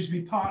privilege to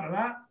be part of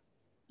that.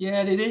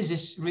 Yeah, it is.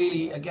 It's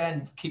really,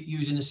 again, keep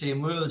using the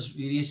same words.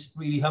 Really, it's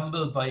really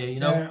humbled by it,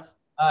 Yeah.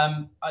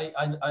 I'm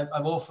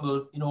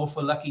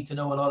awful lucky to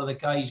know a lot of the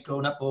guys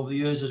growing up over the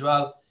years as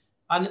well.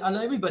 And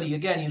everybody,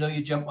 again,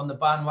 you jump on the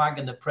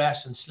bandwagon, the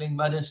press and sling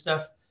mud and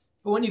stuff.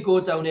 But when you go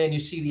down there and you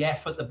see the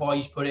effort the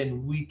boys put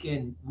in, week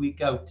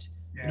out,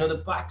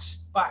 the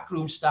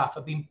backroom staff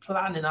have been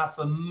planning that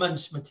for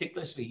months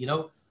meticulously,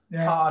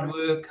 hard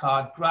work,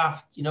 hard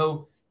graft,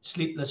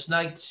 sleepless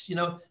nights,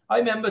 I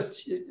remember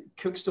a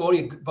quick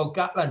story about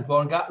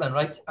Warren Gatland,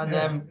 right?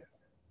 And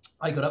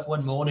I got up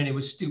one morning, it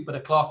was stupid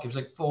o'clock, it was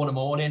like 4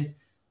 a.m.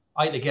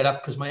 I had to get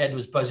up because my head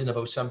was buzzing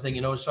about something,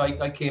 so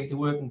I came to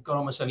work and got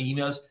on with some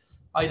emails.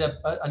 I had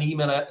an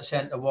email I had to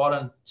send to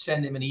Warren,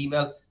 send him an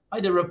email. I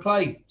had a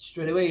reply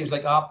straight away. It was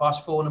like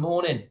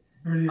 4:30 a.m.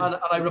 And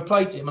I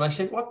replied to him and I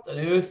said, what on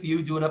earth are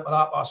you doing up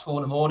at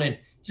 4:30 a.m? He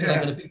said,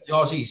 I'm going to beat the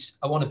Aussies.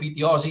 I want to beat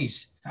the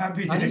Aussies.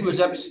 And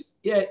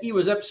he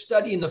was up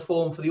studying the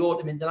form for the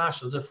autumn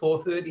internationals at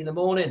 4:30 in the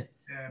morning.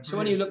 So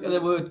when you look at the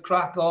word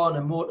crack on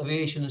and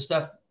motivation and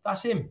stuff,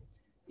 that's him.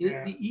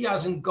 He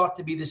hasn't got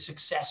to be the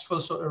successful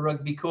sort of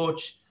rugby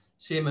coach,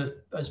 same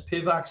as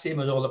Pivac,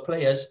 same as all the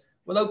players,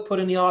 without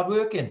putting the hard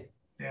work in.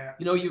 Yeah.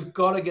 You've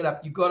got to get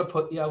up, you've got to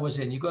put the hours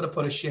in, you've got to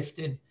put a shift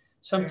in.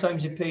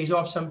 Sometimes it pays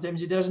off,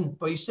 sometimes it doesn't,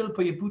 but you still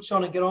put your boots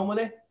on and get on with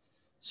it.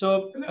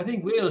 So I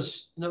think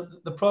Wales,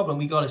 the problem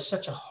we got is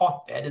such a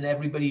hotbed and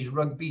everybody's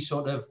rugby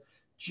sort of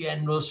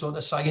general sort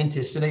of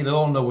scientists and they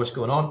all know what's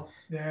going on.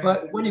 Yeah.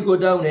 But when you go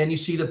down there and you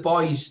see the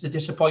boys, the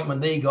disappointment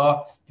they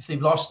got if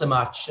they've lost the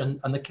match and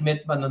the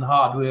commitment and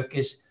hard work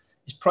is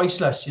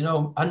priceless,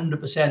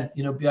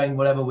 100%, behind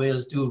whatever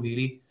Wales do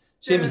really.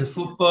 Same as the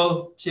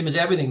football, same as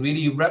everything, really.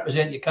 You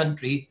represent your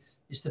country.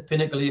 It's the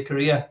pinnacle of your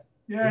career.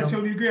 Yeah, I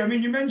totally agree. I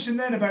mean, you mentioned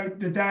then about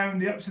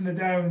the ups and the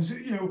downs.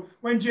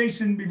 When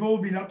Jason, we've all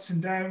been ups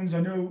and downs.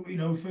 I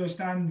know,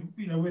 firsthand,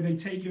 where they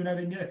take you and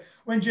everything.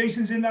 When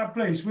Jason's in that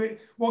place,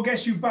 what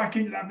gets you back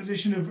into that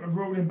position of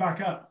rolling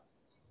back up?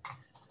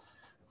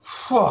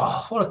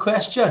 What a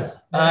question.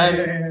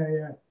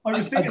 Yeah. I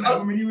was thinking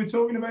that when you were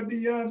talking about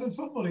the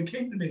football, it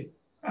came to me.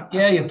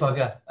 Yeah, you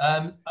bugger.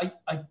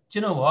 Do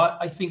you know what?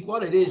 I think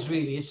what it is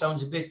really, it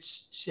sounds a bit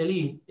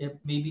silly. It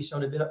maybe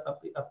sound a bit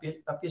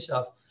up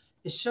yourself.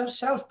 It's just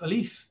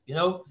self-belief, you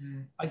know.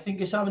 I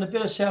think it's having a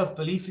bit of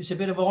self-belief. It's a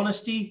bit of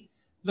honesty,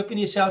 looking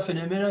yourself in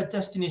the mirror,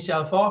 dusting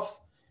yourself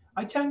off.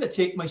 I tend to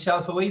take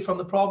myself away from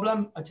the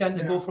problem. I tend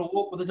to go for a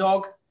walk with the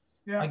dog.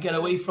 I get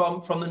away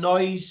from the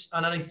noise,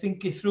 and then I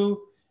think it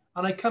through,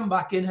 and I come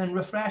back in and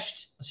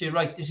refreshed. I say,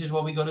 right, this is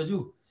what we got to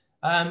do.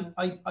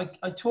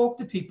 I talk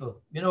to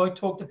people, you know, I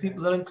talk to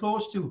people that I'm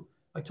close to.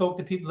 I talk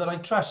to people that I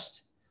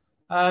trust.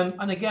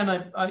 And again,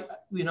 I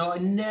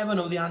never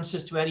know the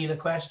answers to any of the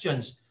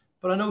questions,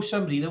 but I know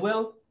somebody that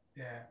will.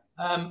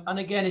 And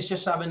again, it's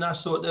just having that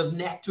sort of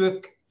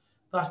network,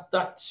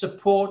 that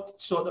support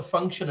sort of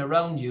function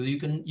around you. You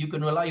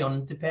can rely on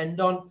and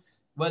depend on,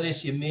 whether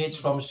it's your mates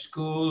from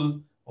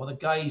school or the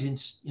guys in,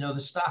 you know,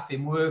 the staff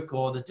in work,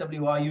 or the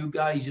WRU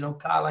guys, you know,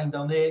 Carline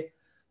down there.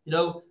 You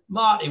know,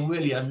 Martin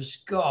Williams,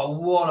 God,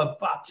 what a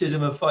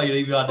baptism of fire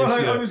he had this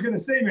year. I was going to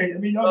say, mate, I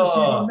mean,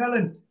 obviously you got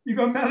Mellon being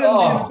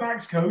the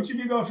backs coach, and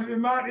you got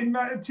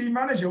Martin team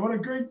manager. What a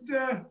great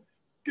duo,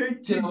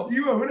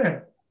 isn't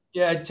it?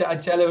 Yeah, I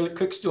tell you a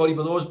quick story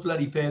about those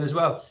bloody pair as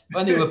well.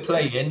 When they were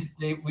playing,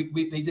 they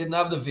didn't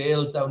have the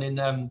Vale down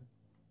in,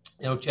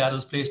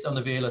 Gerald's place down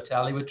the Vale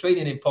Hotel. They were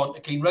training in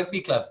Pontyclean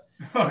Rugby Club.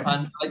 Right.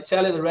 And I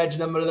tell you the reg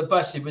number of the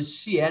bus, it was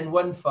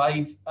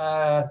CN15,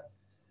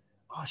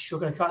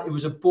 it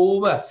was a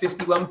Bover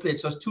 51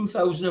 plate, so it's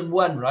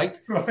 2001, right?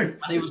 And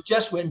it was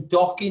just when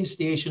docking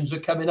stations were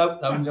coming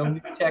out now, you know, new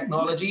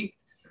technology.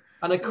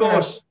 And of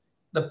course,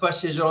 the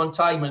buses are on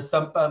time, and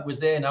Thumper was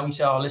there now. He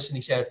said, listen,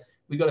 he said,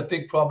 we got a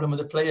big problem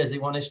with the players. They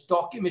want this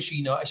docking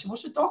machine. I said,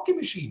 what's a docking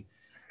machine?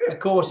 Of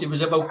course, it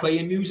was about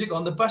playing music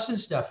on the bus and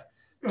stuff.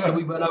 So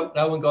we went out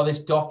now and got this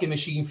docking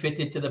machine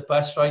fitted to the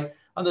bus, right?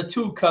 And the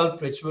two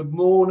culprits would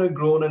moan and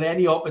groan at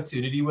any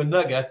opportunity with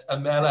Nugget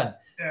and Mellon.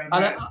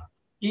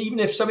 Even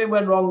if something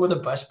went wrong with the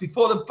bus,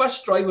 before the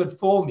bus driver would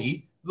phone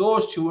me,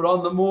 those two were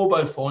on the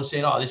mobile phone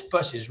saying, this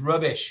bus is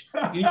rubbish.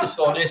 You need to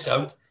sort this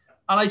out.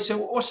 And I said,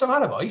 what's the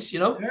matter, boys? You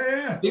know,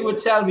 They would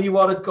tell me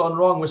what had gone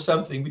wrong with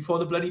something before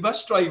the bloody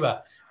bus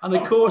driver. And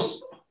of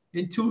course,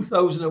 in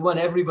 2001,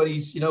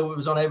 everybody's, you know, it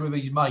was on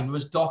everybody's mind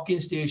was docking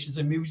stations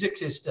and music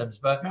systems.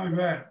 But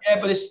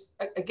but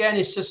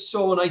it's just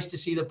so nice to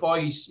see the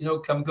boys, you know,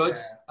 come good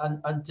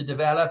and to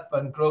develop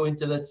and grow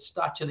into the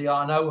stature they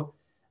are now.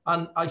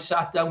 And I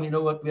sat down, you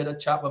know, we had a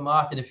chat with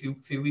Martin a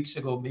few weeks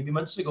ago, maybe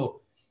months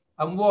ago.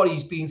 And what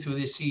he's been through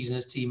this season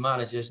as team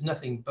manager is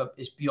nothing but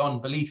it's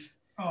beyond belief.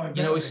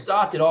 You know, it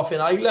started off in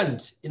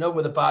Ireland, you know,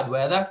 with the bad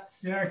weather.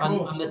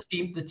 And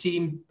the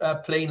team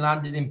plane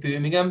landed in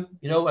Birmingham.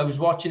 You know, I was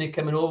watching it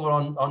coming over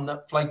on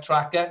the flight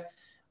tracker.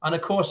 And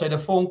of course, I had a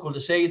phone call to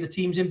say the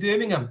team's in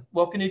Birmingham.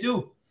 What can you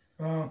do?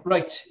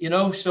 Right, you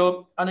know,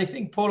 so, and I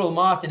think Paulo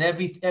Martin,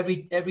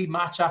 every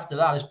match after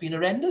that has been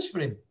horrendous for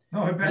him.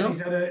 No, I bet he's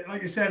had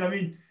like I said, I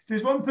mean,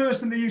 there's one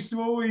person that used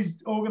to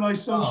always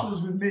organise socials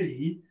with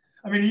me.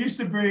 I mean, he used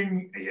to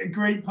bring a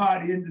great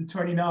party into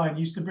 29. He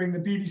used to bring the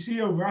BBC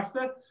over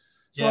after.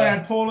 So I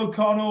had Paul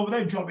O'Connor over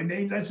there, dropping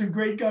names. I had some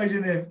great guys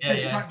in there.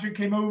 Patrick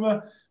came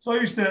over. So I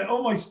used to,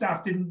 all my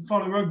staff didn't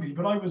follow rugby,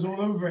 but I was all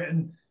over it.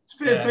 And it's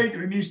fair play to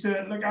him. He used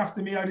to look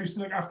after me. I used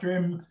to look after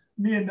him.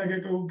 Me and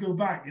Nugget go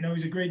back. You know,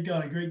 he's a great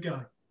guy.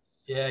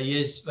 Yeah,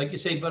 he is. Like you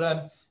say,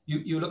 but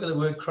you look at the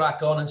word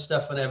crack on and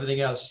stuff and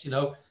everything else, you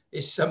know,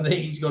 it's something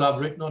he's going to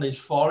have written on his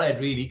forehead,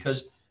 really,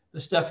 because the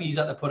stuff he's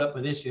had to put up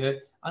with this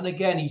year. And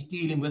again, he's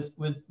dealing with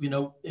you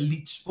know,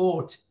 elite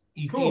sport.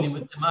 He's dealing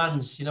with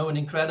demands, you know, and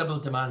incredible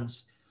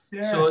demands.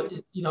 So,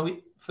 you know,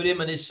 for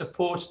him and his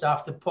support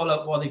staff to pull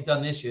out what they've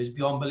done this year is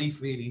beyond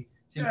belief, really.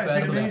 It's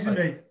incredible. It's been amazing,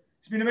 mate.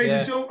 It's been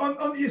amazing. So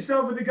on to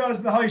yourself with regards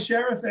to the High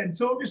Sheriff then.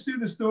 Talk us through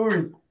the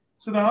story.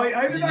 So how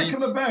did that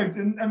come about?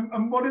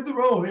 And what did the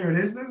role? Here it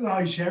is. There's the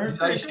High Sheriff.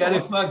 The High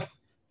Sheriff mug.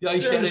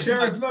 The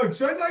Sheriff mug.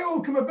 So how did that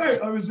all come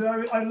about?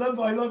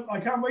 I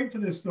can't wait for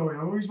this story.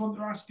 I always wanted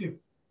to ask you.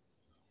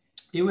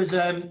 It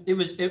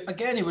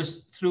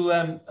was through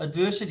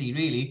adversity,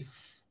 really.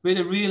 We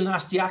had a real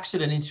nasty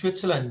accident in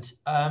Switzerland.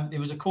 It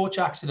was a coach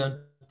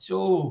accident.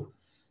 So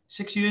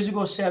 7 years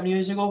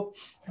ago.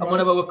 And one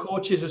of our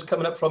coaches was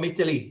coming up from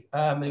Italy.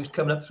 He was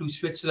coming up through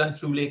Switzerland,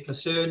 through Lake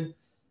Lucerne.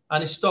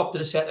 And he stopped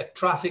at a set of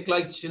traffic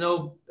lights, you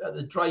know.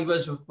 The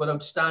drivers were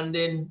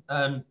outstanding.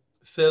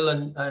 Phil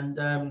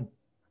and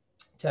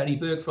Terry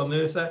Burke from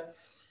Merthyr.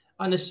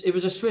 And it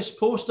was a Swiss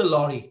postal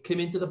lorry came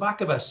into the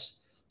back of us.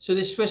 So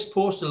this Swiss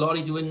postal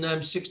lorry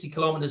doing 60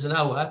 kilometers an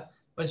hour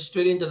went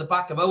straight into the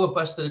back of our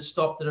bus that had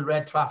stopped at a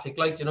red traffic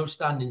light, you know,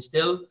 standing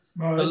still.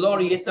 Right. The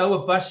lorry hit our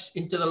bus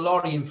into the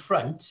lorry in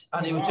front,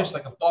 and it was just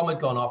like a bomb had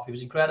gone off. It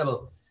was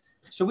incredible.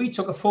 So we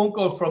took a phone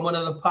call from one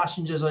of the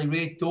passengers'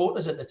 irate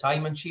daughters at the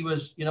time, and she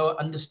was, you know,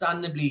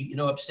 understandably, you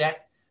know,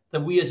 upset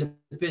that we as a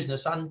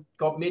business hadn't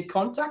made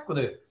contact with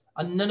her.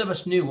 And none of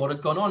us knew what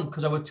had gone on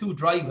because our two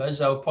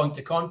drivers, our point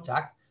of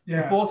contact,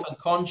 were both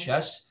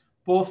unconscious.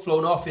 both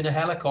flown off in a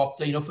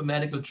helicopter, you know, for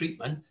medical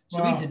treatment.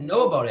 So Wow. we didn't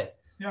know about it.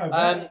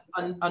 Yeah,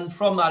 and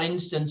from that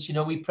instance, you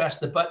know, we pressed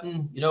the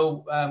button, you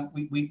know,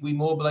 we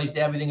mobilized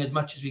everything as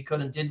much as we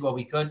could and did what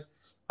we could.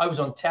 I was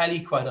on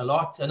telly quite a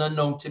lot, and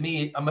unknown to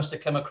me, I must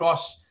have come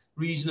across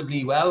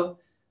reasonably well.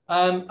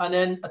 And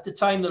then at the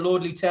time, the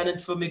Lord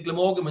Lieutenant for Mid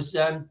Glamorgan was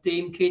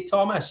Dame Kate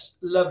Thomas,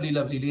 lovely,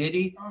 lovely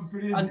lady. Oh,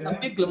 brilliant, and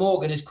Mid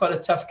Glamorgan is quite a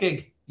tough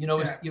gig. You know,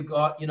 Yeah. you've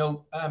got, you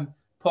know,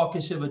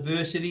 pockets of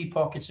adversity,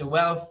 pockets of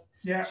wealth.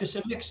 Yeah. It's just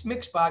a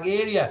mixed bag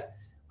area.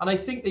 And I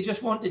think they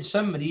just wanted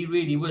somebody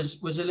really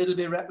was a little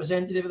bit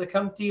representative of the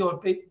county, or a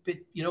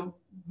bit, you know,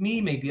 me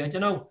maybe, I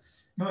don't know.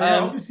 No, yeah,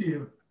 obviously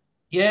you.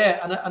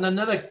 Yeah, and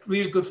another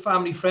real good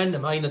family friend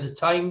of mine at the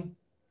time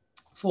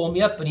phoned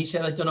me up and he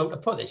said, I don't know how to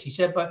put this. He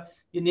said, but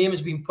your name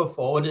has been put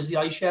forward as the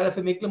High Sheriff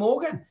of Mid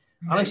Glamorgan.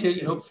 And I said,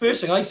 you know,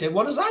 first thing I said,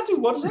 what does that do?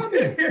 What does that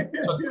mean?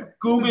 So I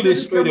Googled it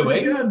straight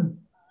away.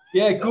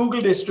 Yeah,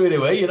 Googled it straight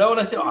away, you know,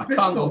 and I thought,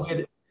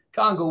 I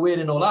can't go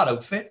wearing all that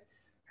outfit.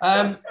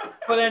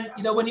 But then,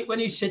 you know, when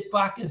you sit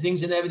back and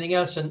things and everything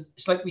else, and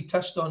it's like we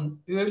touched on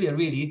earlier,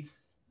 really,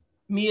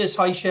 me as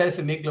High Sheriff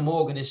of Mid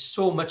Glamorgan is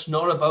so much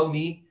not about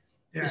me.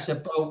 Yeah. It's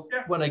about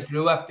when I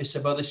grew up. It's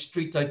about the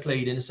street I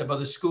played in. It's about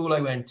the school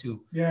I went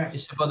to. Yes.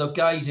 It's about the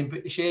guys in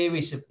British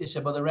Airways. It's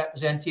about the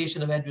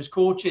representation of Edwards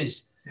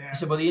coaches. Yeah.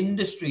 It's about the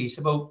industry. It's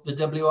about the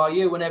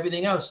WRU and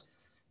everything else.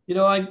 You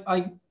know,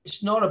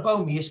 it's not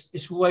about me.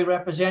 It's who I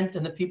represent,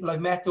 and the people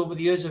I've met over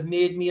the years have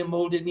made me and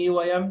molded me who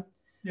I am.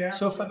 Yeah.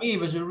 So for me, it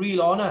was a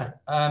real honour,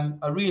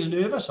 a real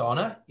nervous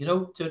honour, you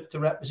know, to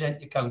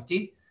represent your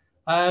county.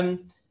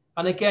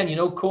 And again, you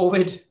know,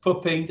 COVID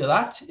put pain to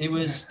that. It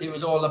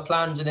was all the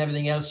plans and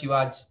everything else you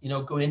had, you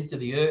know, going into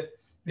the year,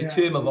 the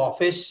term of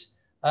office.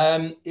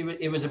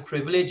 It was a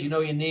privilege, you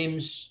know, your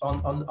name's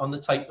on the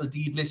title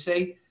deed, let's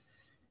say.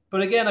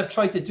 But again, I've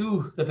tried to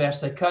do the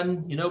best I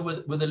can, you know,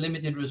 with the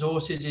limited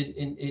resources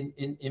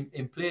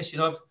in place. You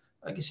know,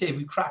 like I say,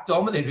 we cracked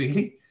on with it,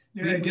 really.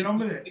 Yeah, get on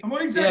with it. And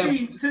what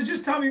exactly, so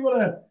just tell me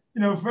what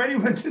you know, for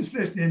anyone that's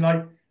listening,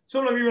 like,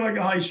 some of you were like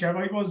a High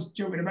Sheriff. I was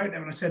joking about that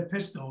when I said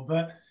pistol,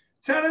 but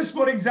tell us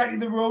what exactly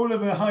the role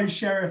of a High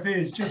Sheriff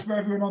is, just for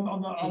everyone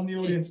on the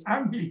audience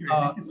and me.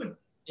 Really.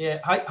 Yeah,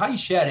 High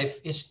Sheriff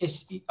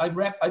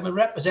I'm a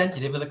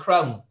representative of the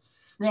Crown.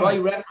 Right. So I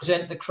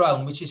represent the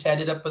Crown, which is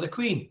headed up by the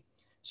Queen.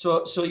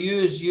 So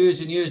years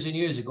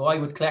ago, I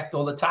would collect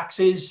all the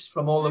taxes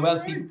from all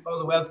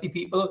the wealthy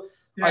people.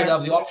 Yeah. I'd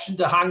have the option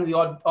to hang the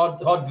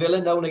odd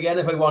villain now and again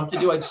if I wanted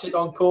to. I'd sit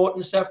on court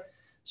and stuff.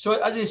 So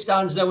as it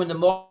stands now in the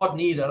modern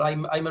era,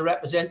 I'm a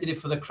representative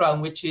for the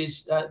Crown, which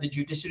is the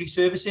judiciary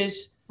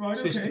services. Right,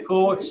 so it's the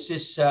courts,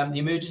 it's the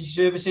emergency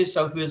services,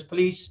 South Wales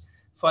Police,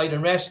 fire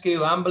and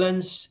rescue,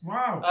 ambulance.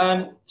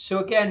 Wow. So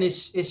again,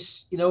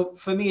 it's you know,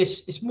 for me,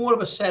 it's more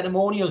of a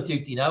ceremonial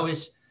duty now.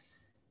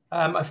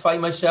 I find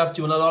myself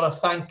doing a lot of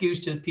thank yous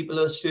to the people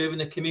that are serving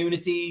the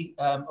community,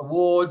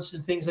 awards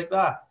and things like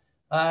that.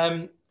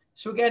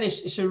 So again,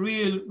 it's a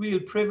real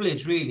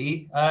privilege,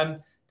 really.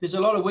 There's a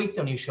lot of weight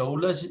on your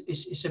shoulders.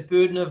 It's a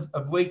burden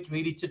of weight,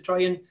 really, to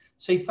try and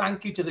say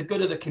thank you to the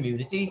good of the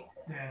community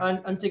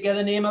and to get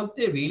a name out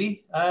there,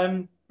 really.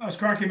 That's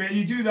cracking, mate.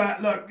 You do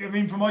that, look, I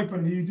mean, from my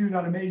point of view, you do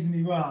that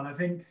amazingly well. And I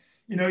think,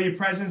 you know, your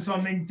presence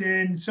on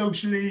LinkedIn,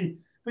 socially,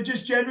 but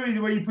just generally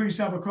the way you put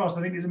yourself across,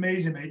 I think is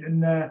amazing, mate.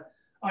 And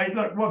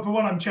well, for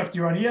one, I'm chuffed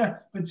you're on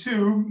here, but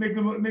two, Mid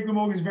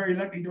Glamorgan is very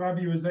lucky to have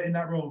you in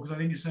that role, because I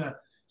think it's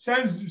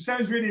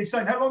sounds really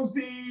exciting. How long's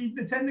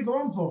the tender go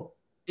on for?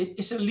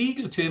 It's a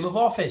legal term of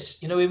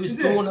office. You know, it was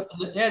drawn up.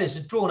 It's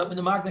drawn up in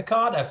the Magna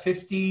Carta,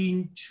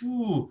 15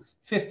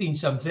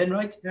 something,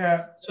 right?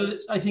 Yeah. So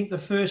I think the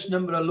first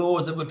number of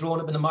laws that were drawn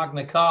up in the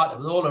Magna Carta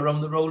was all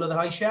around the role of the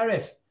High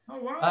Sheriff. Oh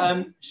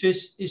wow. So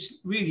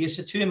it's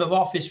a term of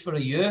office for a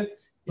year.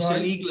 It's a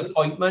legal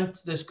appointment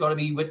that's got to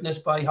be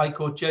witnessed by High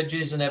Court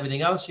judges and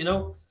everything else, you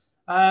know.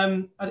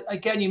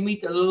 Again, you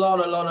meet a lot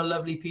of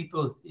lovely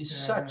people. It's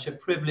such a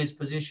privileged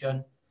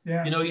position.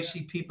 Yeah. You know, you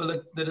see people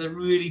that are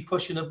really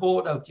pushing the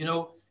boat out. You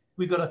know,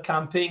 we got a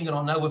campaign going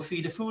on now with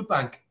Feed a Food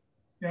Bank.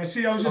 Yeah,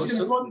 see, I was just going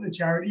to go on to the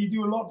charity. You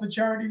do a lot for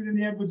charity within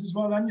the Edwards as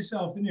well, and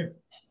yourself, didn't you?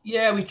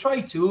 Yeah, we try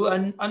to,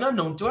 and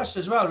unknown to us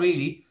as well,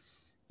 really.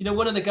 You know,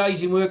 one of the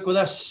guys who worked with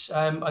us,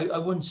 I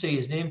wouldn't say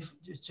his name,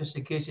 just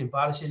in case it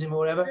embarrasses him or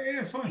whatever.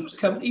 Yeah, fine.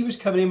 He was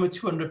coming in with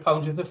 £200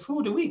 worth of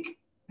food a week.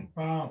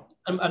 Wow.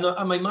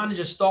 And my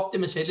manager stopped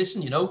him and said,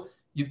 listen, you know,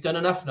 you've done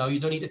enough now. You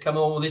don't need to come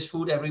home with this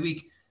food every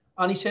week.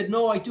 And he said,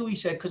 no, I do. He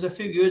said, because a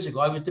few years ago,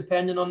 I was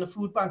dependent on the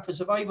food bank for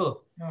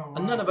survival. Oh, wow.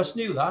 And none of us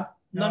knew that.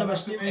 None of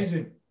us knew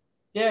amazing. It.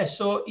 Yeah,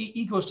 so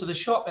he goes to the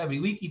shop every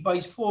week. He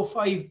buys 4 or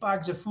 5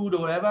 bags of food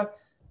or whatever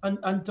and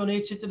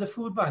donates it to the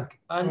food bank.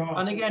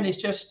 And again, it's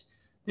just,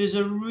 there's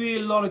a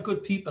real lot of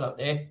good people out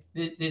there.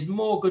 There's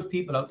more good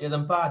people out there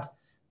than bad.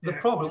 The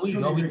problem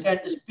we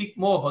tend to speak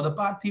more about the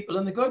bad people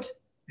than the good.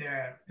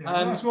 Yeah.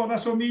 That's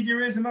what media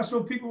is, and that's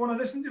what people want to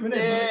listen to, isn't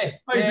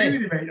it? I agree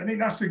with you, mate. I think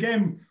that's,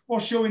 again,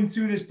 what's showing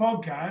through this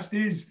podcast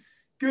is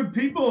good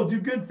people do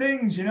good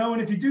things, you know,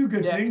 and if you do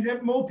good things,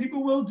 more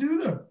people will do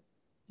them.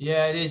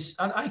 Yeah, it is.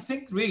 And I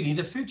think really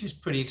the future is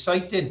pretty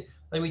exciting.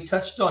 Like we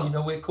touched on,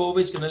 where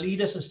COVID's going to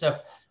lead us and stuff.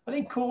 I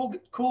think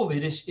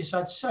COVID has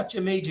had such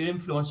a major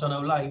influence on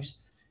our lives.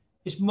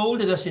 It's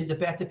molded us into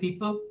better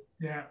people.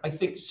 Yeah. I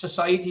think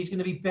society is going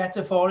to be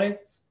better for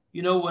it.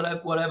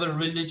 Whatever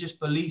religious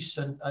beliefs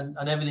and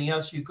everything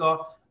else you've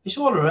got, it's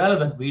all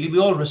irrelevant, really. We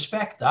all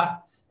respect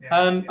that.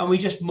 And we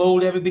just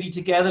mold everybody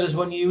together as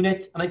one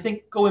unit. And I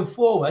think going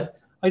forward,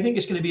 I think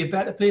it's going to be a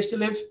better place to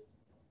live.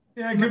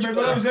 Yeah,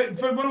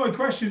 one of my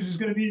questions was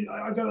going to be,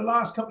 I got the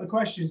last couple of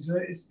questions,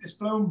 it's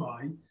flown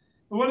by.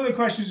 But one of the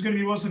questions is going to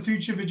be, what's the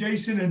future for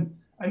Jason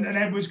and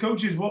Edwards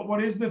coaches?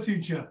 What is the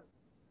future?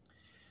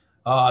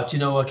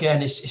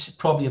 Again, it's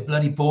probably a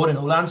bloody boring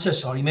old answer,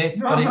 sorry, mate.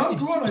 No,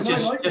 go on.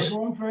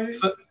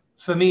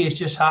 For me, it's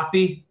just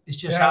happy. It's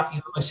just happy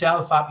with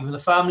myself, happy with the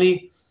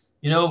family.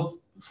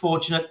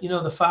 Fortunate,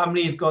 the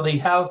family have got the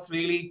health,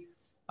 really.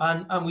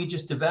 And we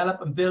just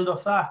develop and build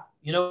off that.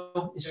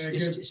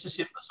 It's a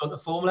simple sort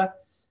of formula.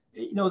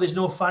 There's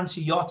no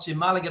fancy yachts in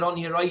Malaga on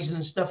the horizon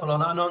and stuff and all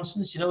that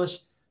nonsense. It's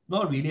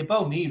not really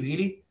about me,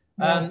 really.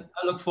 I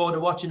look forward to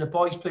watching the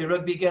boys play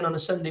rugby again on a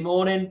Sunday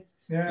morning,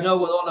 with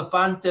all the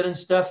banter and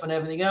stuff and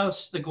everything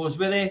else that goes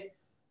with it.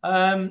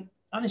 And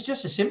it's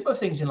just the simple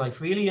things in life,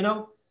 really,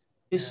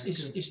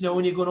 It's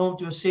knowing you're going home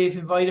to a safe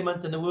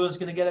environment and the world's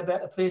going to get a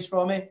better place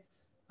from it.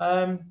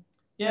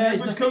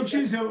 With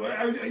coaches,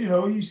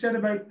 you said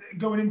about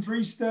going in for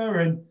Easter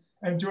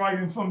and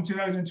driving from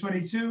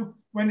 2022.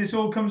 When this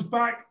all comes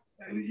back,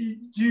 do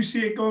you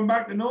see it going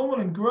back to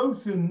normal and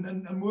growth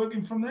and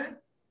working from there?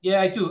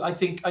 Yeah, I do. I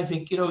think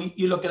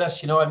you look at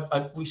us,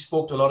 we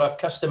spoke to a lot of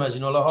customers,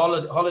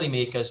 the holiday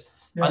makers.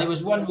 Yeah. And there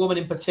was one woman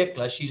in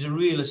particular, she's a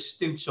real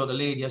astute sort of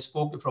lady. I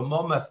spoke to from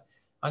Monmouth,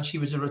 and she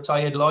was a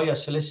retired lawyer,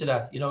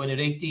 solicitor, in her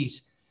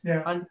 80s.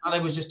 Yeah. And I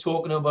was just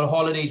talking about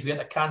holidays. We had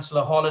to cancel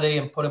a holiday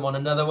and put him on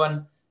another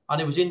one.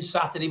 And it was in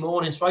Saturday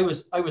morning. So I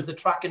was the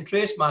track and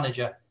trace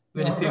manager.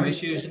 We had a few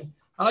issues.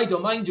 And I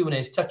don't mind doing it.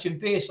 It's touching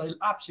base. I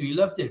absolutely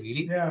loved it,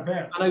 really. Yeah, I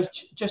bet. And I was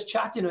just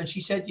chatting to her, and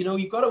she said,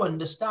 you've got to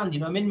understand,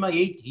 I'm in my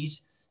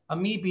 80s,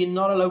 and me being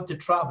not allowed to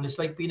travel, it's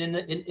like being in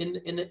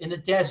a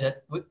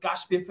desert with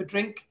gasping for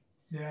drink.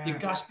 Yeah. You're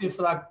gasping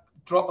for that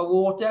drop of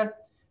water.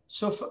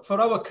 So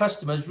for our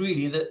customers,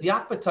 really, the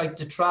appetite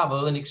to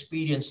travel and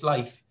experience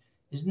life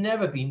has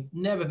never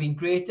been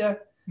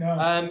greater. No.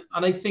 And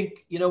I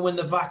think, when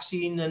the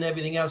vaccine and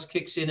everything else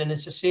kicks in and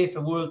it's a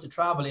safer world to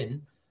travel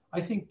in, I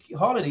think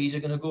holidays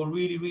are going to go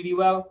really, really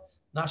well.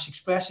 Nash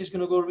Express is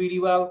going to go really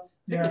well.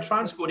 I think the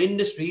transport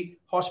industry,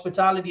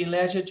 hospitality and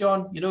leisure,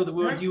 John, the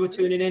word you were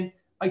turning in,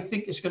 I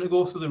think it's going to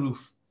go through the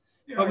roof.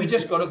 Yeah, but we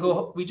just got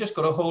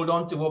to hold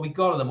on to what we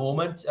got at the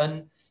moment.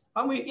 And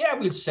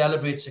we'll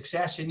celebrate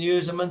success in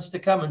years and months to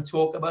come and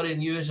talk about it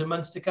in years and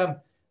months to come.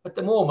 At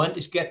the moment,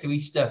 it's get to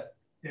Easter.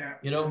 Yeah.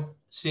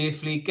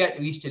 Safely, get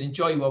to Easter,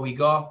 enjoy what we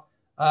got.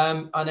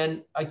 And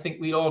then I think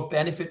we'll all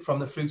benefit from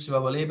the fruits of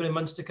our labour in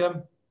months to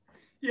come.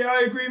 Yeah,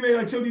 I agree, mate.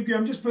 I totally agree.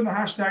 I'm just putting the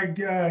hashtag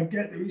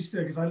get to Easter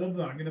because I love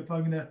that. I'm gonna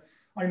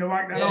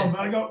whack that on. But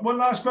I got one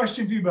last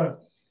question for you, bud.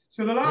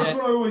 So the last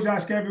one I always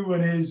ask everyone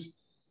is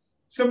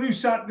somebody who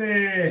sat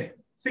there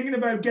thinking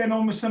about getting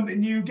on with something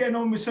new, getting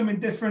on with something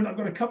different. I've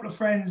got a couple of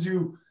friends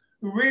who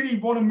really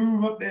want to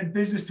move up their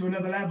business to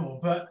another level,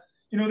 but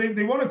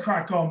they want to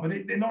crack on, but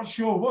they're not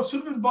sure. What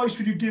sort of advice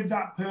would you give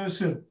that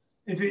person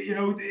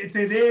if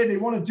they're there, they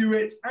want to do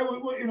it?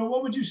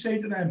 What would you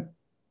say to them?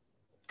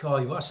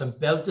 God, you've got some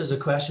belters of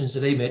questions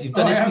today, mate. You've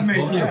done this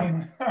before,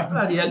 mate.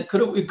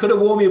 You could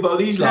have warned me about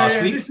these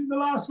last week. This is the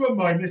last one,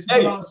 mate. This is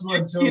the last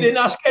one. So. You didn't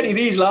ask any of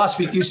these last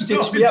week. You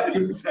stitched me up.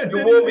 You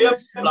warmed me up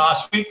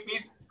last week.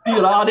 These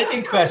are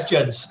hard-hitting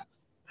questions.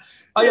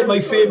 I had my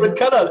favourite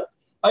colour.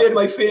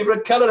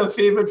 and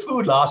favourite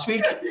food last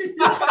week.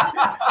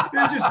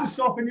 They're just to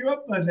soften you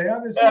up, man.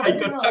 I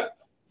got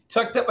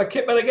tucked up my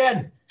kipper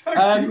again.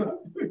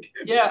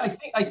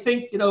 I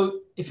think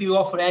if you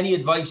offer any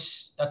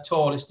advice at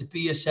all, is to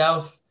be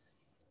yourself,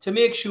 to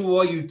make sure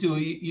what you do,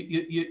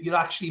 you're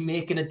actually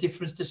making a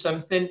difference to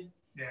something.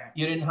 Yeah.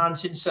 You're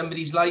enhancing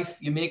somebody's life.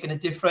 You're making a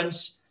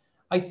difference.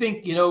 I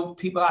think,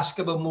 people ask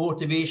about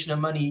motivation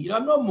and money.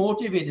 I'm not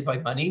motivated by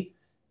money.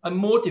 I'm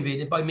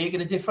motivated by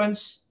making a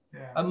difference.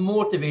 Yeah. I'm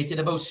motivated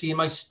about seeing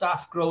my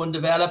staff grow and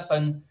develop.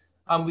 And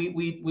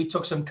we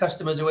took some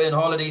customers away on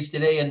holidays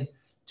today and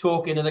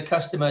talking to the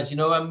customers,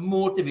 I'm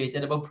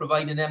motivated about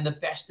providing them the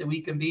best that we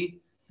can be.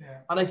 Yeah.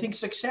 And I think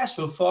success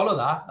will follow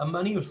that and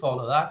money will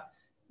follow that.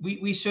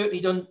 We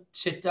certainly don't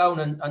sit down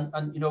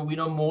and we're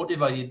not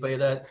motivated by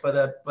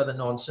the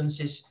nonsense.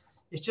 It's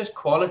just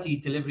quality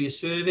delivery of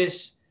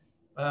service,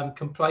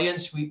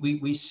 compliance.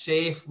 We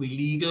safe, we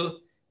legal.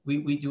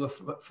 We do a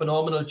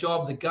phenomenal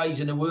job. The guys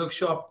in the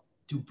workshop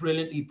do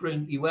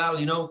brilliantly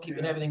well,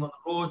 keeping everything on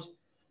the road.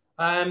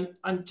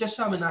 And just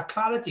having that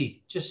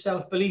clarity, just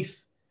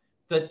self-belief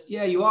that,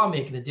 you are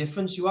making a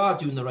difference. You are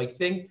doing the right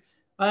thing.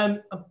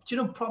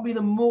 Probably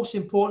the most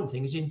important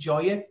thing is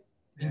enjoy it.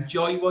 Yeah.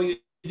 Enjoy what you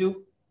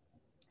do.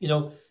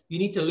 You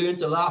need to learn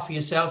to laugh at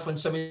yourself when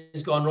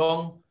something's gone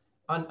wrong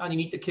and you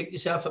need to kick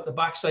yourself up the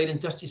backside and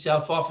dust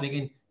yourself off,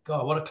 thinking,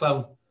 God, what a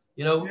clown.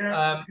 You know,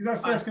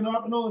 because that's going to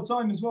happen all the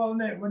time as well,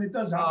 isn't it? When it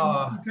does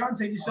happen, you can't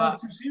take yourself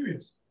too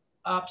serious.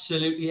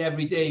 Absolutely,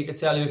 every day. You could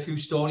tell you a few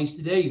stories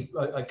today.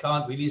 I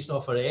can't really, it's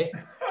not for air.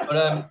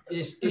 But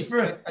it's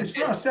for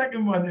a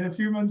second one in a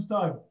few months'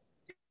 time.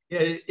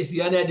 Yeah, it's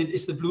the unedited,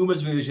 it's the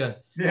Bloomers version.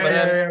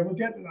 Yeah, we'll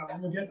get to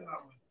that one.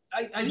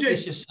 I think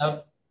it's just...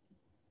 what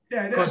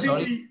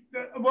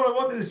I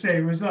wanted to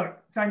say was, look,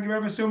 thank you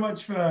ever so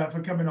much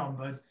for coming on,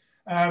 bud.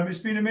 It's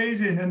been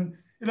amazing. And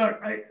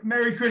look,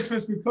 Merry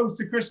Christmas. We're close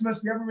to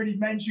Christmas. We haven't really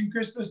mentioned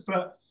Christmas,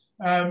 but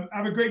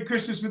have a great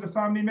Christmas with the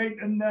family,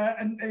 mate, and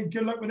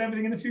good luck with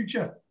everything in the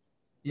future.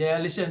 Yeah,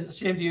 listen,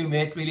 same to you,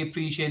 mate. Really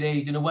appreciate it.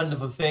 You're doing a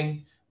wonderful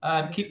thing.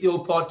 Keep the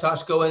old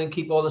podcast going and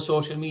keep all the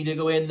social media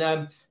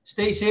going.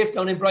 Stay safe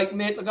down in Brighton,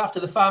 mate. Look after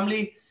the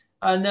family.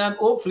 And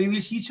hopefully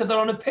we'll see each other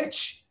on a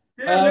pitch.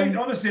 Yeah, mate,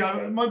 honestly,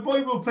 my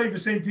boy will play for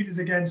St. Peter's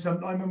again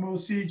sometime, and we'll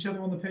see each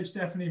other on the pitch,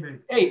 definitely,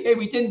 mate. Hey,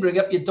 we didn't bring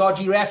up your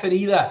dodgy reffing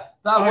either.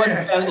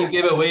 That penalty you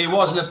gave away, it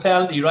wasn't a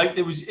penalty, right?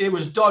 It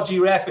was dodgy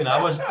reffing.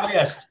 I was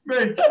biased.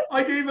 Mate,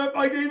 I gave up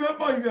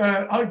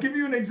my... I'll give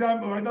you an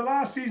example. Right? The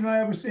last season I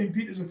had with St.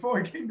 Peter's, before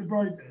I came to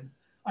Brighton,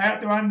 I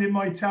had to hand in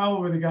my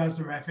towel with regards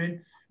to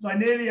reffing. So I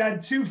nearly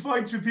had 2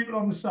 fights with people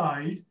on the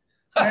side.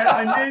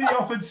 I nearly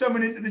offered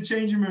someone into the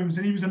changing rooms,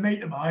 and he was a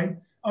mate of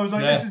mine. I was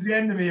like, this is the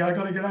end of me. I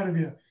got to get out of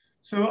here.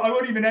 So I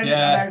won't even edit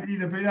that out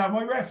either. But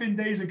my reffing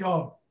days are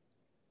gone.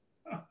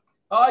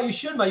 Oh, you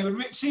should,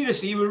 man.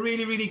 Seriously, you were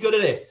really, really good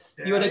at it.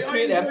 Yeah, you had a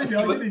great empathy.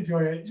 I did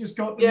enjoy it. Just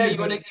got you had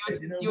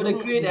a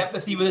great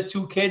empathy with the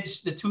 2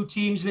 kids, the 2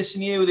 teams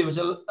listening to you. There was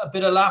a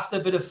bit of laughter, a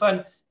bit of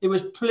fun. It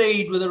was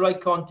played with the right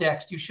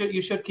context. You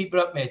should keep it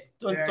up, mate.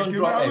 Don't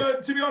drop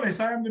it. To be honest,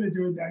 I am going to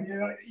do it down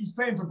here. He's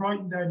playing for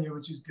Brighton down here,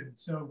 which is good.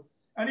 So,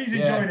 and he's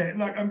enjoying it.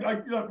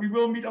 Look, we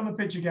will meet on the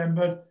pitch again,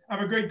 but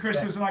have a great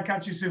Christmas, and I'll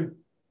catch you soon.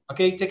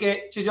 Okay, take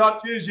care. Cheers, John.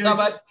 Cheers.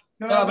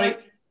 Bye.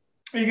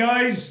 Hey,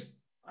 guys.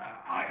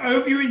 I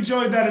hope you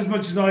enjoyed that as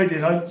much as I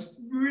did. I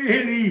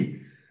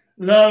really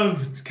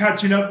loved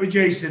catching up with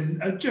Jason,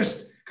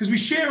 just because we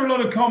share a lot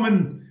of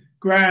common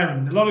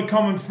ground, a lot of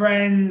common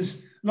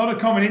friends, a lot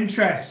of common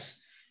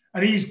interests.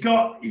 And he's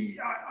got,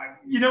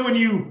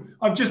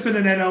 I've just done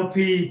an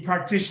NLP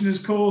practitioner's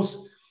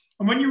course.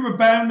 And when you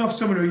rebound off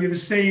someone or you're the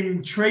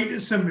same trait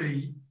as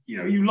somebody,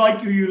 you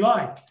like who you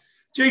like.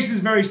 Jason's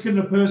a very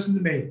similar person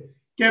to me.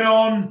 Get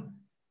on,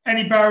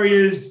 any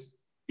barriers,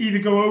 either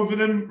go over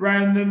them,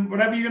 round them,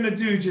 whatever you're going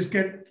to do, just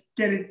get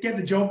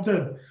the job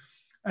done.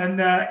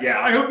 And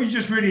I hope you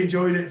just really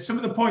enjoyed it. Some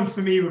of the points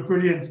for me were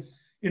brilliant.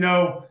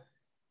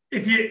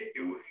 If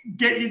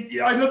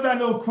you I love that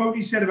little quote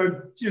he said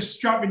about just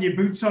strapping your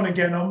boots on and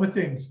getting on with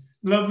things.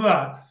 Love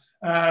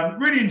that.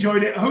 Really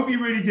enjoyed it. I hope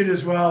you really did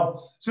as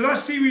well. So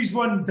that's series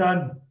 1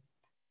 done.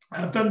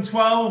 I've done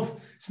 12.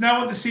 So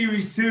now on to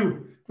series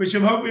 2, which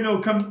I'm hoping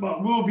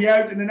will be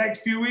out in the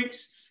next few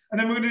weeks. And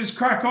then we're going to just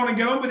crack on and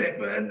get on with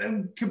it,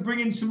 and can bring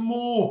in some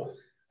more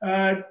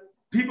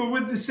people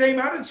with the same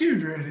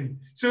attitude, really.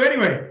 So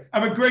anyway,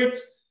 have a great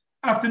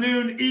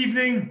afternoon,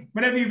 evening,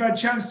 whenever you've had a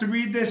chance to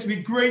read this. It'd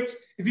be great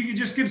if you could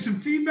just give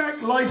some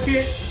feedback, like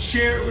it,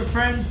 share it with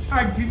friends,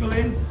 tag people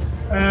in.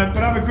 But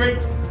have a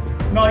great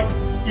night,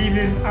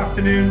 evening,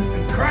 afternoon,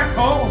 and crack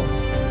on.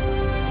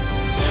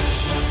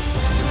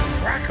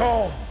 Crack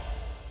on.